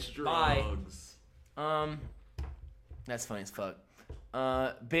of here. Which Bye. drugs? That's funny as fuck.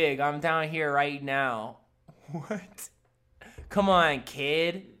 Big, I'm down here right now. What? Come on,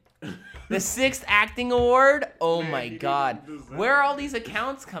 kid. The 6th acting award? Oh Man, my he god. didn't deserve Where are all it. these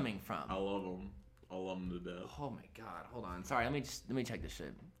accounts coming from? I love them. I love them to death. Oh my god. Hold on. Sorry, let me check this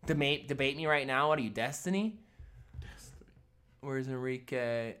shit. Debate me right now. What are you, Destiny? Destiny. Where's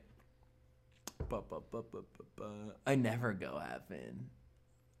Enrique? I never go half-in.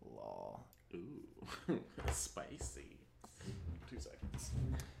 Lol. Ooh. Spicy. 2 seconds.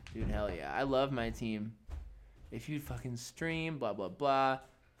 Dude, hell yeah. I love my team. If you'd fucking stream, blah, blah, blah.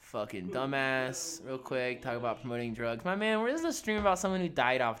 Fucking dumbass. Real quick, talk about promoting drugs. My man, where's a stream about someone who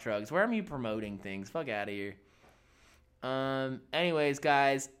died off drugs? Where am you promoting things? Fuck out of here. Anyways,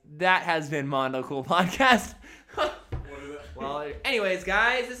 guys, that has been Mondo Cool Podcast. Well, anyways,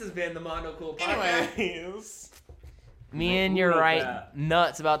 guys, this has been the Mondo Cool Podcast. Anyways. Me and you're right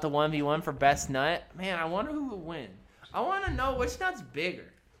nuts about the 1v1 for best nut. Man, I wonder who will win. I want to know which nut's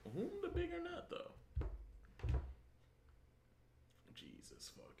bigger. Who's the bigger nut, though?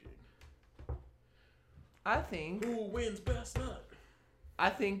 Jesus fucking. I think. Who wins best nut?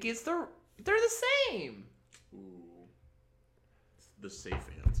 I think they're the same. Ooh. It's the safe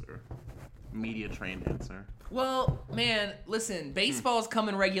answer. Media trained answer. Well, man, listen, baseball's come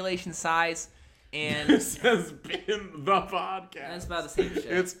in regulation size, and This has been the podcast. that's about the same shit.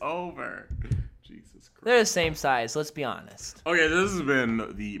 It's over. Jesus Christ. They're the same size, let's be honest. Okay, this has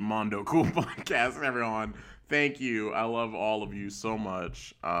been the Mondo Cool Podcast, everyone. Thank you. I love all of you so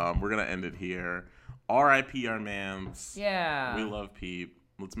much. We're going to end it here. R.I.P. our mans. Yeah. We love Peep.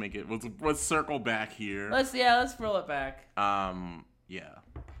 Let's make it. Let's circle back here. Let's roll it back. Yeah.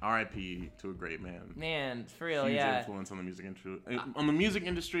 R.I.P. to a great man. Man, for real, Huge yeah. influence on the music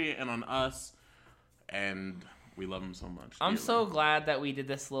industry, and on us, and we love him so much. I'm dearly. so glad that we did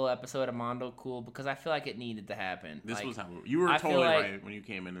this little episode of Mondo Cool because I feel like it needed to happen. This Like, was how you were I feel totally like right when you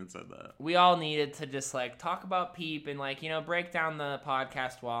came in and said that. we all needed to just like talk about Peep and like, you know, break down the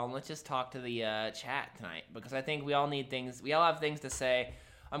podcast wall and let's just talk to the chat tonight because I think we all have things to say.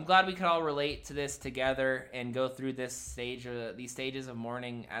 I'm glad we could all relate to this together and go through these stages of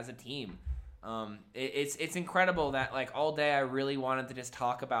mourning as a team. It's incredible that like all day I really wanted to just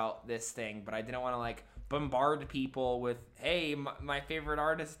talk about this thing, but I didn't want to like bombard people with, hey, my favorite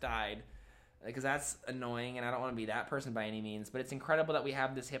artist died, because that's annoying and I don't want to be that person by any means. But it's incredible that we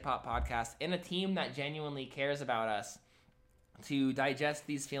have this hip hop podcast and a team that genuinely cares about us to digest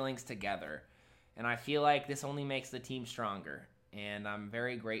these feelings together. And I feel like this only makes the team stronger. And I'm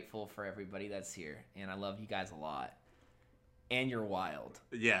very grateful for everybody that's here. And I love you guys a lot. And you're wild.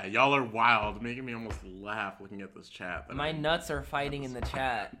 Yeah, y'all are wild, making me almost laugh looking at this chat. My nuts are fighting in the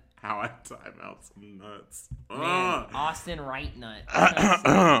chat. How I time out some nuts. Man, Austin Right Nut.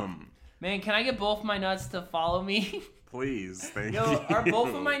 Man, can I get both my nuts to follow me? Please, thank Yo, you. are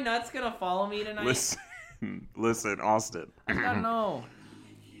both of my nuts going to follow me tonight? Listen, Austin. I don't know.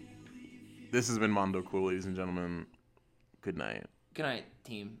 This has been Mondo Cool, ladies and gentlemen. Good night. Good night,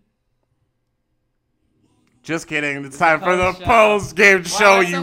 team. Just kidding. It's time for the post-show. post-game show, that's you